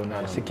እንዳልሆነ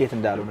ስኬት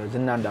እንዳልሆነ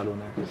ዝና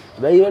እንዳልሆነ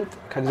በይበልጥ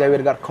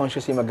ከእግዚአብሔር ጋር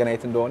ኮንሺየስሊ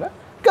መገናኘት እንደሆነ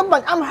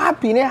ገባኝ I'm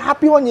happy እኔ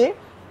happy ሆኜ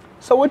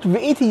ሰዎች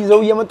ቪኤቲ ይዘው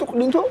እየመጡ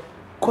ቁልንጆ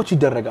ኮች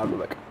ይደረጋሉ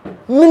በቃ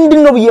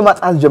ምንድነው ብዬ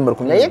ማጥናት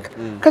ጀመርኩኝ አየክ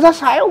ከዛ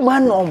ሳየው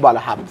ማን ነው ባለ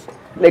ሀብት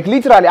like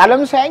literally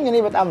ዓለም ሳይኝ እኔ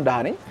በጣም ደሃ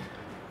ነኝ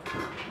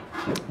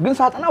ግን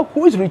ሳጠናው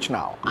who is rich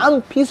now I'm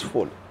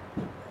peaceful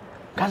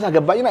ከዛ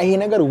ገባኝና ይሄ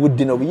ነገር ውድ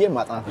ነው ብዬ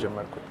ማጥናት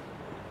ጀመርኩኝ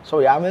ሶ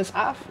ያ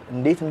መጽሐፍ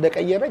እንዴት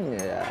እንደቀየረኝ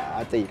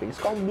አጠይቀኝ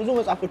እስካሁን ብዙ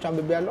መጽሐፎች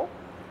አንብቤያለሁ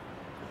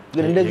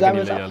ግን እንደዛ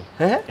መጽሐፍ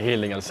ይሄ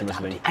ለኛል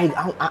ሲመስለኝ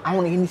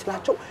አሁን ይሄን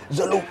ይስላቸው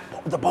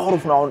the power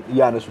of now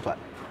ያነሱታል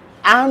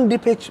አንድ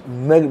ፔጅ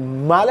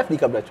ማለፍ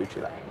ሊከብዳቸው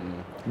ይችላል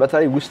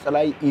በተለይ ውስጥ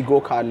ላይ ኢጎ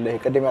ካለ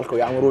ቀደም ያልከው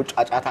ያምሮ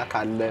ጫጫታ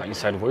ካለ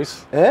inside voice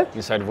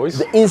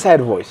the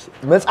inside voice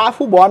መጽሐፉ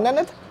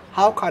በዋናነት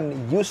how can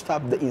you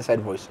stop the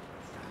inside voice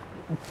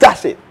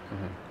that's it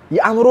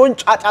ያምሮን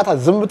ጫጫታ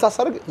ዝም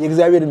ብታሰርግ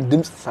የእግዚአብሔርን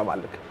ድምጽ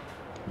ትሰማለህ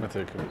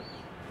በትክክል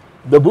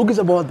the book is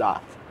about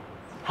that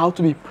how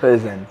to be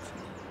present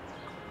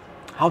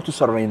how to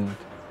surrender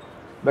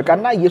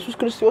በቃና ኢየሱስ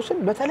ክርስቶስን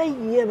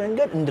በተለየ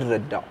መንገድ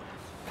እንድረዳው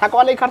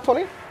ታውቃለህ ካርቶሌ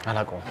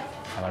አላውቀውም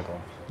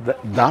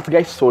that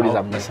guy's story is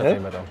amazing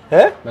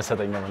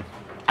መሰጠኝ ነው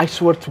I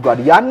swear to God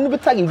ያን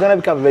ብታውቅ you're going to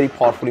become very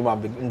powerful human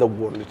being in the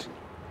world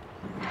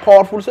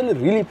powerful ስል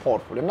really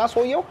powerful እና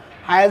ሰውየው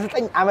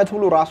 29 ዓመት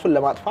ሙሉ ራሱን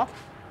ለማጥፋት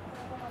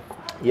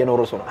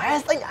የኖረ ሰው ነው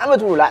 29 ዓመት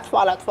ሙሉ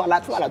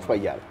ላጥፋ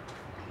ይያል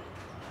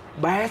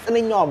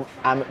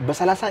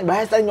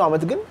በ29ኛው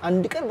ዓመት ግን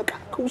አንድ ቀን በቃ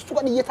ከውስጡ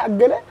ጋር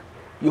እየታገለ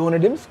የሆነ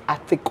ድምጽ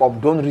አትቆም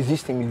don't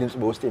resist የሚል ድምጽ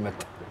በውስጤ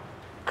መጣ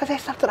ከዛ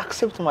started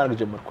accept ማድረግ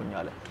ጀመርኩኝ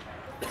አለ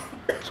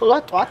so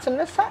that ጠዋት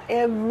ስነሳ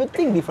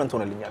everything different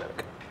ሆነልኝ አለ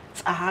በቃ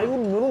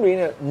ፀሐዩን ምኑ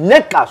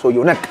ነቃ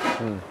ሰውየው ነቃ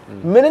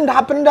ምን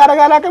እንደሀፕን እንዳደረገ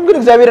አላውቅም ግን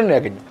እግዚአብሔርን ነው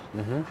ያገኘው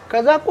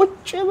ከዛ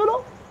ቁጭ ብሎ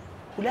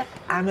 2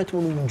 ዓመት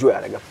ሙሉ ኢንጆይ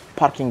ያደረገ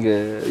ፓርኪንግ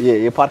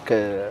የፓርክ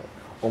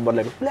ወንበር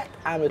ላይ 2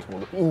 ዓመት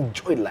ሙሉ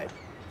ኢንጆይ ላይፍ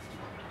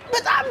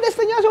በጣም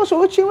ደስተኛ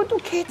ሰዎች ይወጡ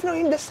ከየት ነው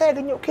እንደሳ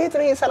ያገኘው ከየት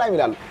ነው ሰላም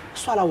ይላሉ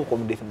እሱ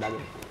አላወቀውም እንዴት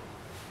እንዳገኘ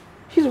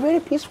he's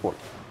very peaceful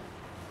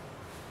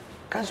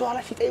ከዛ ኋላ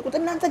ሲጠይቁት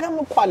እናንተ ጋርም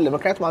እኮ አለ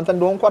ምክንያቱም አንተ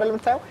እንደሆንኩ አይደል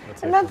የምታየው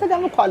እናንተ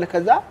ጋርም እኮ አለ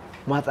ከዛ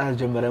ማጣት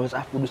ጀመረ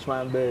መጽሐፍ ቅዱስ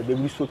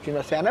በግሪስቶችና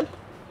ሲያነብ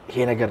ይሄ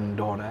ነገር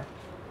እንደሆነ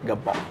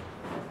ገባው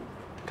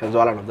ከዛ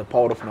ኋላ ነው the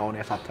power of now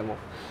ያሳተመው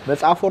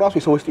መጽሐፉ ራሱ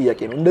የሰዎች ጥያቄ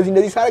ነው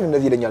እንደዚህ ሳደርግ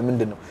እንደዚህ ይለኛል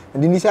ምንድነው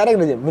እንዲህ ሳደርግ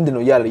እንደዚህ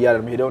ምንድነው እያለ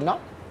መሄደውና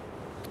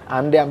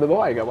አንዴ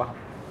አንብበው አይገባም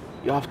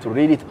you have to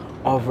read it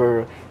over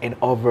and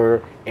over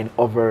and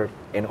over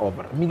and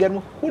over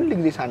የሚገርመው ሁሉ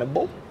ጊዜ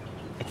ሳነበው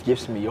it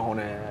gives me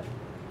የሆነ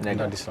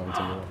ነገር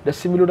ደስ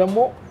የሚሉ ደግሞ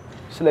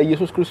ስለ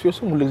ኢየሱስ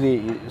ክርስቶስም ሁሉ ጊዜ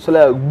ስለ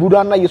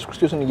ቡዳና ኢየሱስ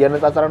ክርስቶስን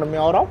እያነጻጸረ ነው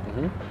የሚያወራው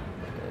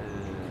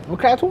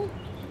ምክንያቱም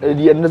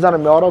እነዛ ነው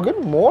የሚያወራው ግን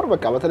ሞር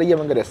በቃ በተለየ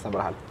መንገድ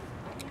ያስተምራል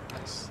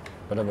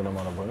በደንብ ነው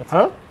ማለት ነው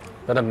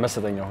በደንብ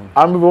መሰጠኛው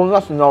አንብበውና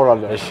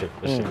እናወራለን እሺ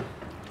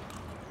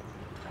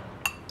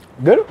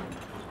ግን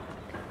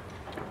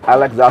I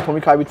like the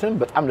Atomic Habits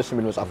በጣም ደስ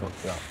የሚል መጽሐፍ ነው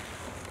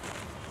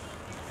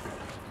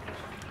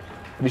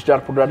ሪች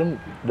ዳድ ፑር ዳድም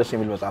ደስ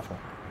የሚል መጽሐፍ ነው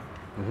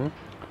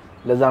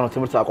ለዛ ነው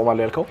ትምህርት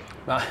አቆማለሁ ያልከው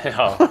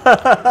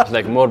it's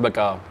like more በቃ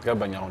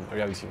ገባኝ አሁን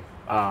ሪያሊቲ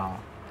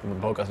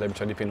በእውቀት ላይ ብቻ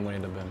ዲፔንድ መሆን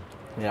የለብህም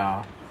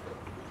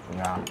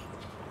ያ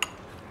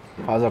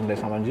ፋዘር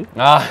እንደሰማ እንጂ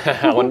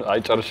አሁን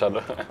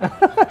አይጨርሻለሁ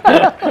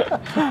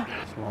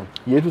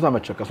የቱ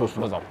ተመቸህ ከሶስቱ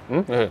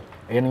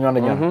ይሄንኛው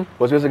አንደኛ ነው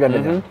ወስቤስ ጋር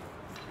እንደኛ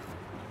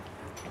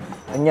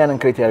እኛን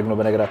ክሬት ያደርግነው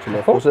በነገራችን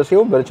ላይ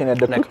ፕሮሰሲው በልቼን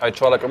ያደረኩት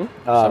አይቼው አላውቅም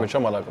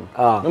ሰምቼም አላውቅም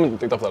ምን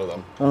ጥቅጣፍ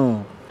ታላጣም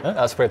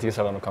አስፕሬት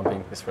እየሰራ ነው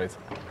ካምፔን ስፕሬት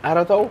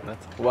አራታው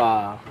ዋ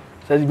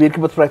ስለዚህ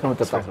ቤልክበት ስፕሬት ነው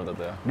የምትጠጣው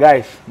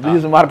ጋይስ this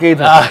is market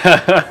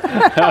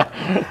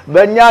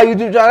በእኛ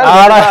ዩቲዩብ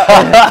ቻናል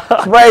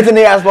ስፕሬት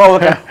ነው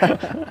ያስተዋወቀ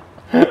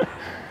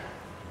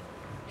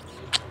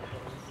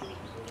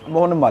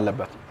መሆንም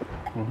አለበት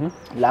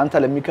ለአንተ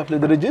ለሚከፍል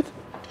ድርጅት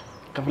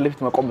ከፍል ለፊት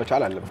መቆም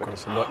መቻል አለበት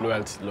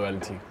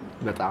ሎያልቲ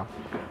በጣም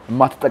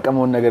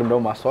የማትጠቀመውን ነገር እንደው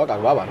ማስተዋወቅ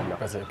አግባብ አይደለም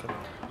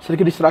ስልክ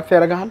ዲስትራክት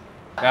ያደርጋል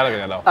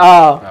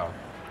አዎ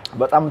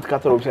በጣም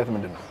የምትከታተለው ዌብሳይት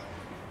ምንድነው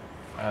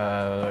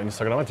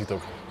ኢንስታግራም እና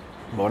ቲክቶክ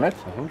በእውነት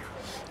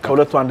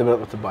ከሁለቱ አንድ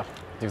ብትባል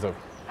ቲክቶክ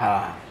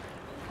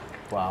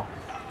ዋው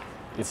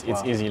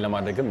it's easy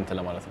ለማድረግም እንትን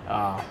ለማለት ነው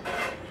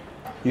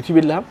ዩቲዩብ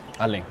የለህም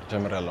አለኝ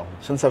ጀምሬያለሁ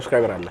ስንት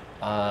ሰብስክራይበር አለ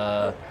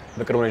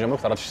በቅርቡ ነው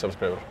የጀመርኩት 4000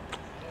 ሰብስክራይበር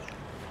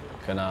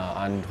ከና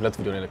አንድ ሁለት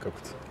ቪዲዮ ነው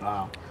የለቀኩት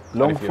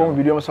ሎንግ ፎርም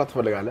ቪዲዮ መስራት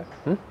ትፈልጋለህ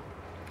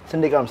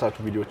ስንት ደቂቃ መስራት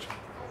ቪዲዮዎች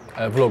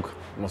vlog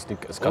mostly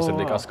እስከ 10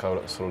 ደቂቃ እስከ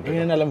 10 ደቂቃ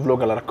ይሄን አለም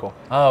vlog አላረከው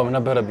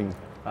ነበረብኝ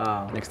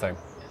next time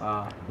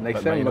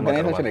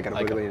መገናኘታችን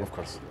አይቀርም of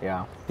course ያ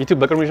ዩቲዩብ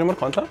በቅርቡ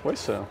የጀመርኩት አንተ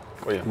ወይስ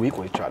ቆይቻለሁ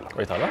ቆይቻለሁ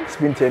ቆይታላ it's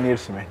been 10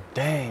 years man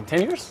dang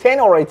 10 years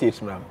 10 or 8 years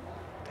man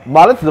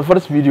ማለት the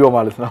first video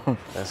ማለት ነው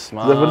እስማ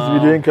the first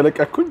video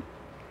ከለቀኩኝ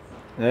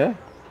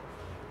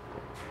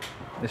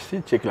እስቲ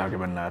ቼክ ላድርግ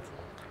በእናትህ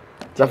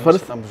the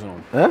first በጣም ብዙ ነው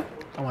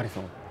በጣም አሪፍ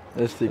ነው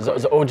እስቲ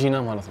the OG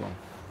ነው ማለት ነው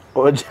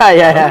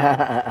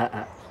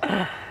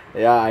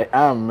yeah I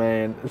am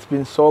man it's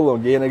been so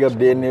long ይሄ ነገር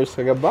DNA ውስጥ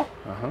ተገባ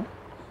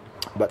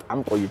በጣም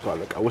ቆይቷል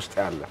በቃ ውስጥ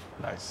ያለ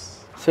ናይስ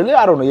ስለ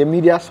I don't know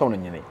የሚዲያ ሰው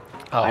ነኝ እኔ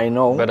I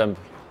know በደንብ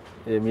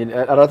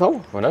አራታው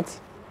እውነት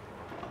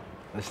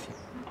እስቲ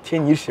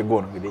 10 years ago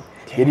ነው እንግዲህ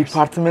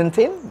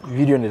የዲፓርትመንቴን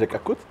ቪዲዮ ነው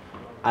የለቀኩት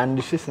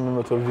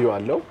 1800 ቪዲዮ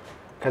አለው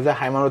ከዛ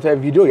ሃይማኖታዊ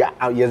ቪዲዮ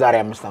የዛሬ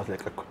 5 አመት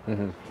ለቀኩ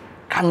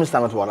ከ5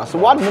 አመት በኋላ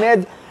ስዋል ምን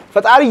ያህል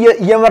ፈጣሪ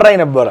እየመራኝ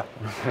ነበር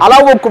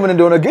አላወቅኩም ምን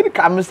እንደሆነ ግን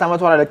ከ5 አመት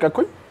በኋላ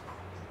ለቀኩኝ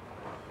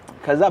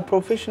ከዛ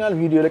ፕሮፌሽናል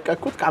ቪዲዮ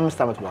ለቀኩት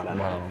ከ5 አመት በኋላ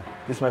ነው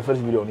this is my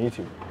first video on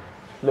YouTube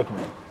look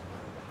man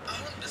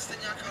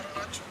ደስተኛ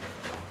ካርናችሁ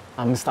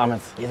 5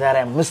 አመት የዛሬ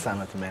 5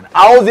 አመት man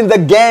I was in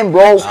the game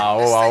bro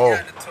አዎ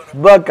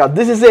በቃ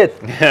this is it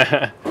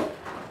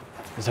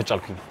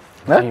ዘጫልኩኝ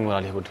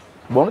ይሞላል ይሁድ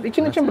በእውነት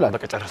እቺን ብላት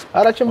በቃ ጨረስኩ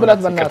ኧረ እቺን ብላት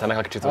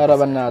በእናትህ ኧረ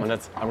በእናትህ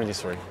እውነት I'm really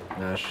sorry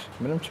እሺ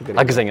ምንም ችግር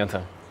አግዘኝ አንተ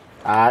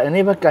እኔ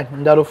በቃኝ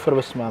እንዳልወፍር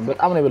በስማም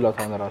በጣም ነው የበላሁት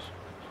አሁን ራሱ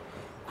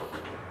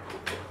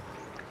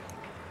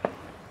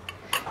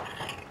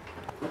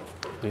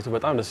ቤቱ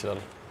በጣም ደስ ይላል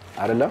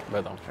አይደለ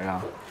በጣም ያ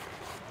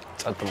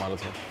ጸጥ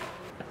ማለት ነው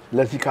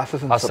ለዚህ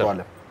ካሰስ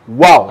እንሰጠዋለን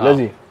ዋው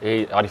ለዚህ ይሄ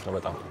አሪፍ ነው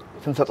በጣም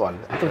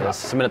እንሰጠዋለን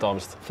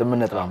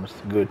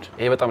 8.5 good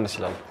ይሄ በጣም ደስ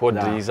ይላል ሆድ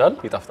ይዛል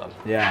ይጣፍጣል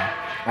ያ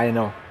አይ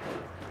ኖ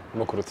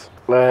ሞክሩት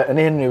እኔ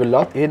ይሄን ነው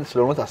የበላሁት ይሄን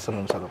ስለሆነ 10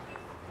 ነው የምሰጠው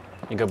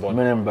ይገባዋል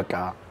ምንም በቃ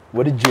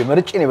ወድጄ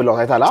መርጬ ነው የበላሁት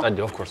አይታላ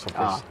of course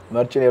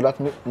መርጬ ነው የበላሁት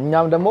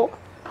እኛም ደግሞ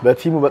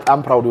በቲሙ በጣም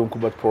ፕራውድ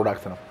የሆንኩበት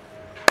ፕሮዳክት ነው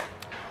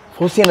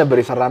ፎሴ ነበር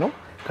የሰራ ነው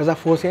ከዛ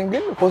ፎሴን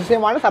ግን ፎሴ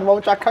ማለት 40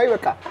 ምንጭ አካባቢ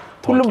በቃ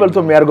ሁሉም በልቶ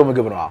የሚያርገው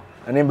ምግብ ነው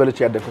እኔም በልቼ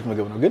ያደኩት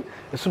ምግብ ነው ግን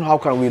እሱን how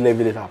can we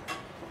level it up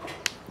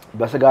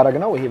በስጋ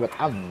አረግነው ይሄ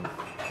በጣም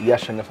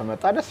ያሸነፈ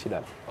መጣ ደስ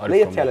ይላል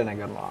ለየት ያለ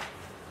ነገር ነው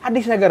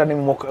አዲስ ነገር እኔ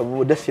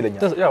ደስ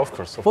ይለኛል yeah of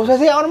course ፎሴ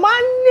አሁን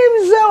ማንም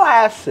ሰው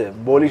አያስብ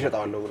ቦሊ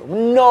ሸጣዋለሁ ብሎ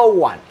no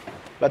one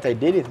but I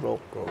did it bro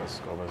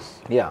ጎበዝ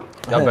yeah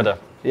ያበደ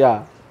yeah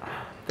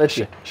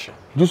እሺ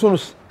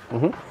ጁሱንስ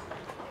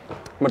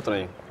ምርጥ ነው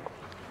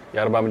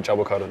የ40 ምንጭ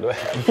አቮካዶ ነው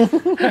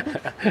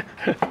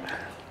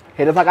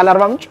ሄደህ ታውቃለህ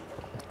 40 ምንጭ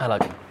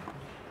አላውቅም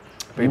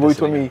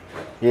ይቦይቶሚ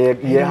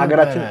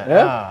የሀገራችን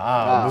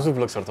ብዙ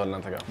ብሎግ ሰርቷል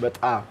እናንተ ጋር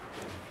በጣም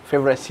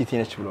ፌቨራይት ሲቲ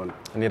ነች ብሏል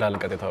እንሄዳለን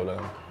ቀጥታ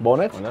ብለን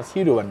በእውነት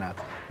ሂዱ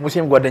በእናትህ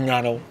ሙሴም ጓደኛ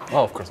ነው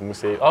of course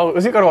ሙሴ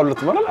እዚህ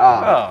ቀርባሉት ማለት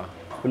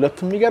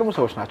ሁለቱም የሚገርሙ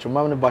ሰዎች ናቸው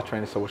ማምንባቸው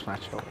አይነት ሰዎች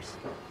ናቸው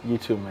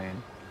YouTube man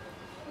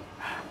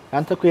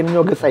አንተ እኮ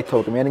የኛው ገጽ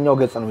አይታወቅም የኛው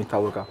ገጽ ነው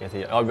የሚታወቀው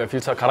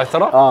በፊልተር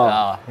ካራክተር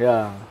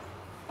yeah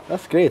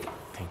that's great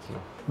thank you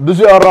ብዙ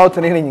ያወራሁት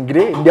እኔ ነኝ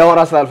እንግዲህ እንዲያወራ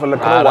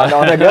ስላልፈለኩ ነው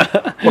ዋናው ነገር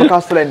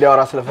ፖድካስት ላይ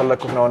እንዲያወራ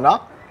ስለፈለኩ ነውና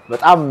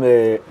በጣም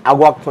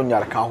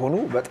አጓግቶኛል ካሁኑ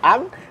በጣም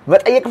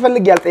መጠየቅ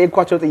ፈልግ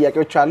ያልጠየቅኳቸው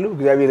ጥያቄዎች አሉ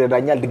እግዚአብሔር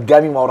ይረዳኛል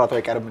ድጋሚ ማውራቱ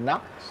አይቀርምና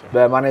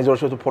በማኔዘር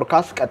ሾቱ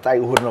ፖድካስት ቀጣይ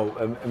እሁድ ነው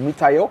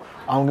የሚታየው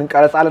አሁን ግን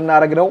ቀረጻ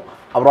ልናደርግ ነው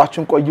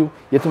አብራችሁን ቆዩ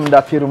የትም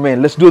እንዳትሄዱ man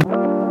let's do it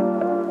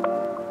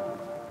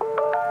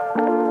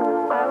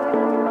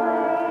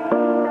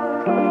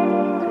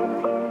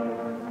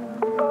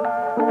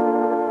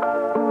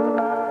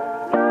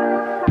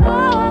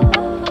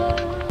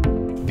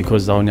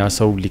because አሁን ያ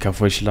ሰው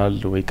ሊከፋው ይችላል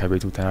ወይ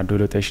ከቤቱ ተናዶ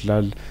ሊወጣ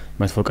ይችላል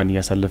መጥፎ ቀን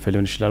እያሳለፈ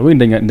ሊሆን ይችላል ወይ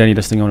እንደኔ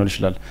ደስተኛ ሆኖ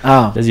ይችላል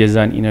ስለዚህ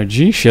የዛን ኢነርጂ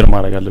ሼር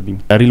ማድረግ አለብኝ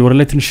ሪል ወርልድ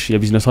ላይ ትንሽ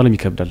የቢዝነስ ዓለም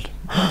ይከብዳል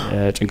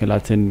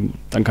ጭንቅላትን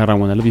ጠንካራ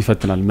መሆን አለብህ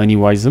ይፈትናል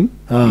መኒ ዋይዝም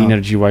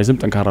ኢነርጂ ዋይዝም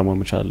ጠንካራ መሆን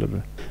መቻል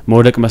አለብህ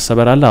መውደቅ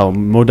መሰበር አለ አዎ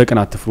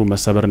መውደቅን አትፍሩ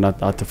መሰበርን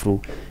አትፍሩ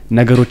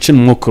ነገሮችን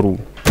ሞክሩ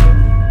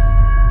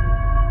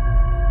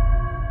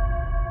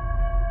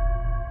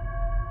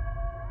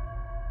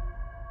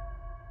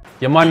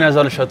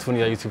የማንያዘዋል እሸቱን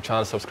የዩቲዩብ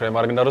ቻናል ሰብስክራይብ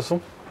ማድረግ እንዳትረሱ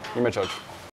ይመቻችሁ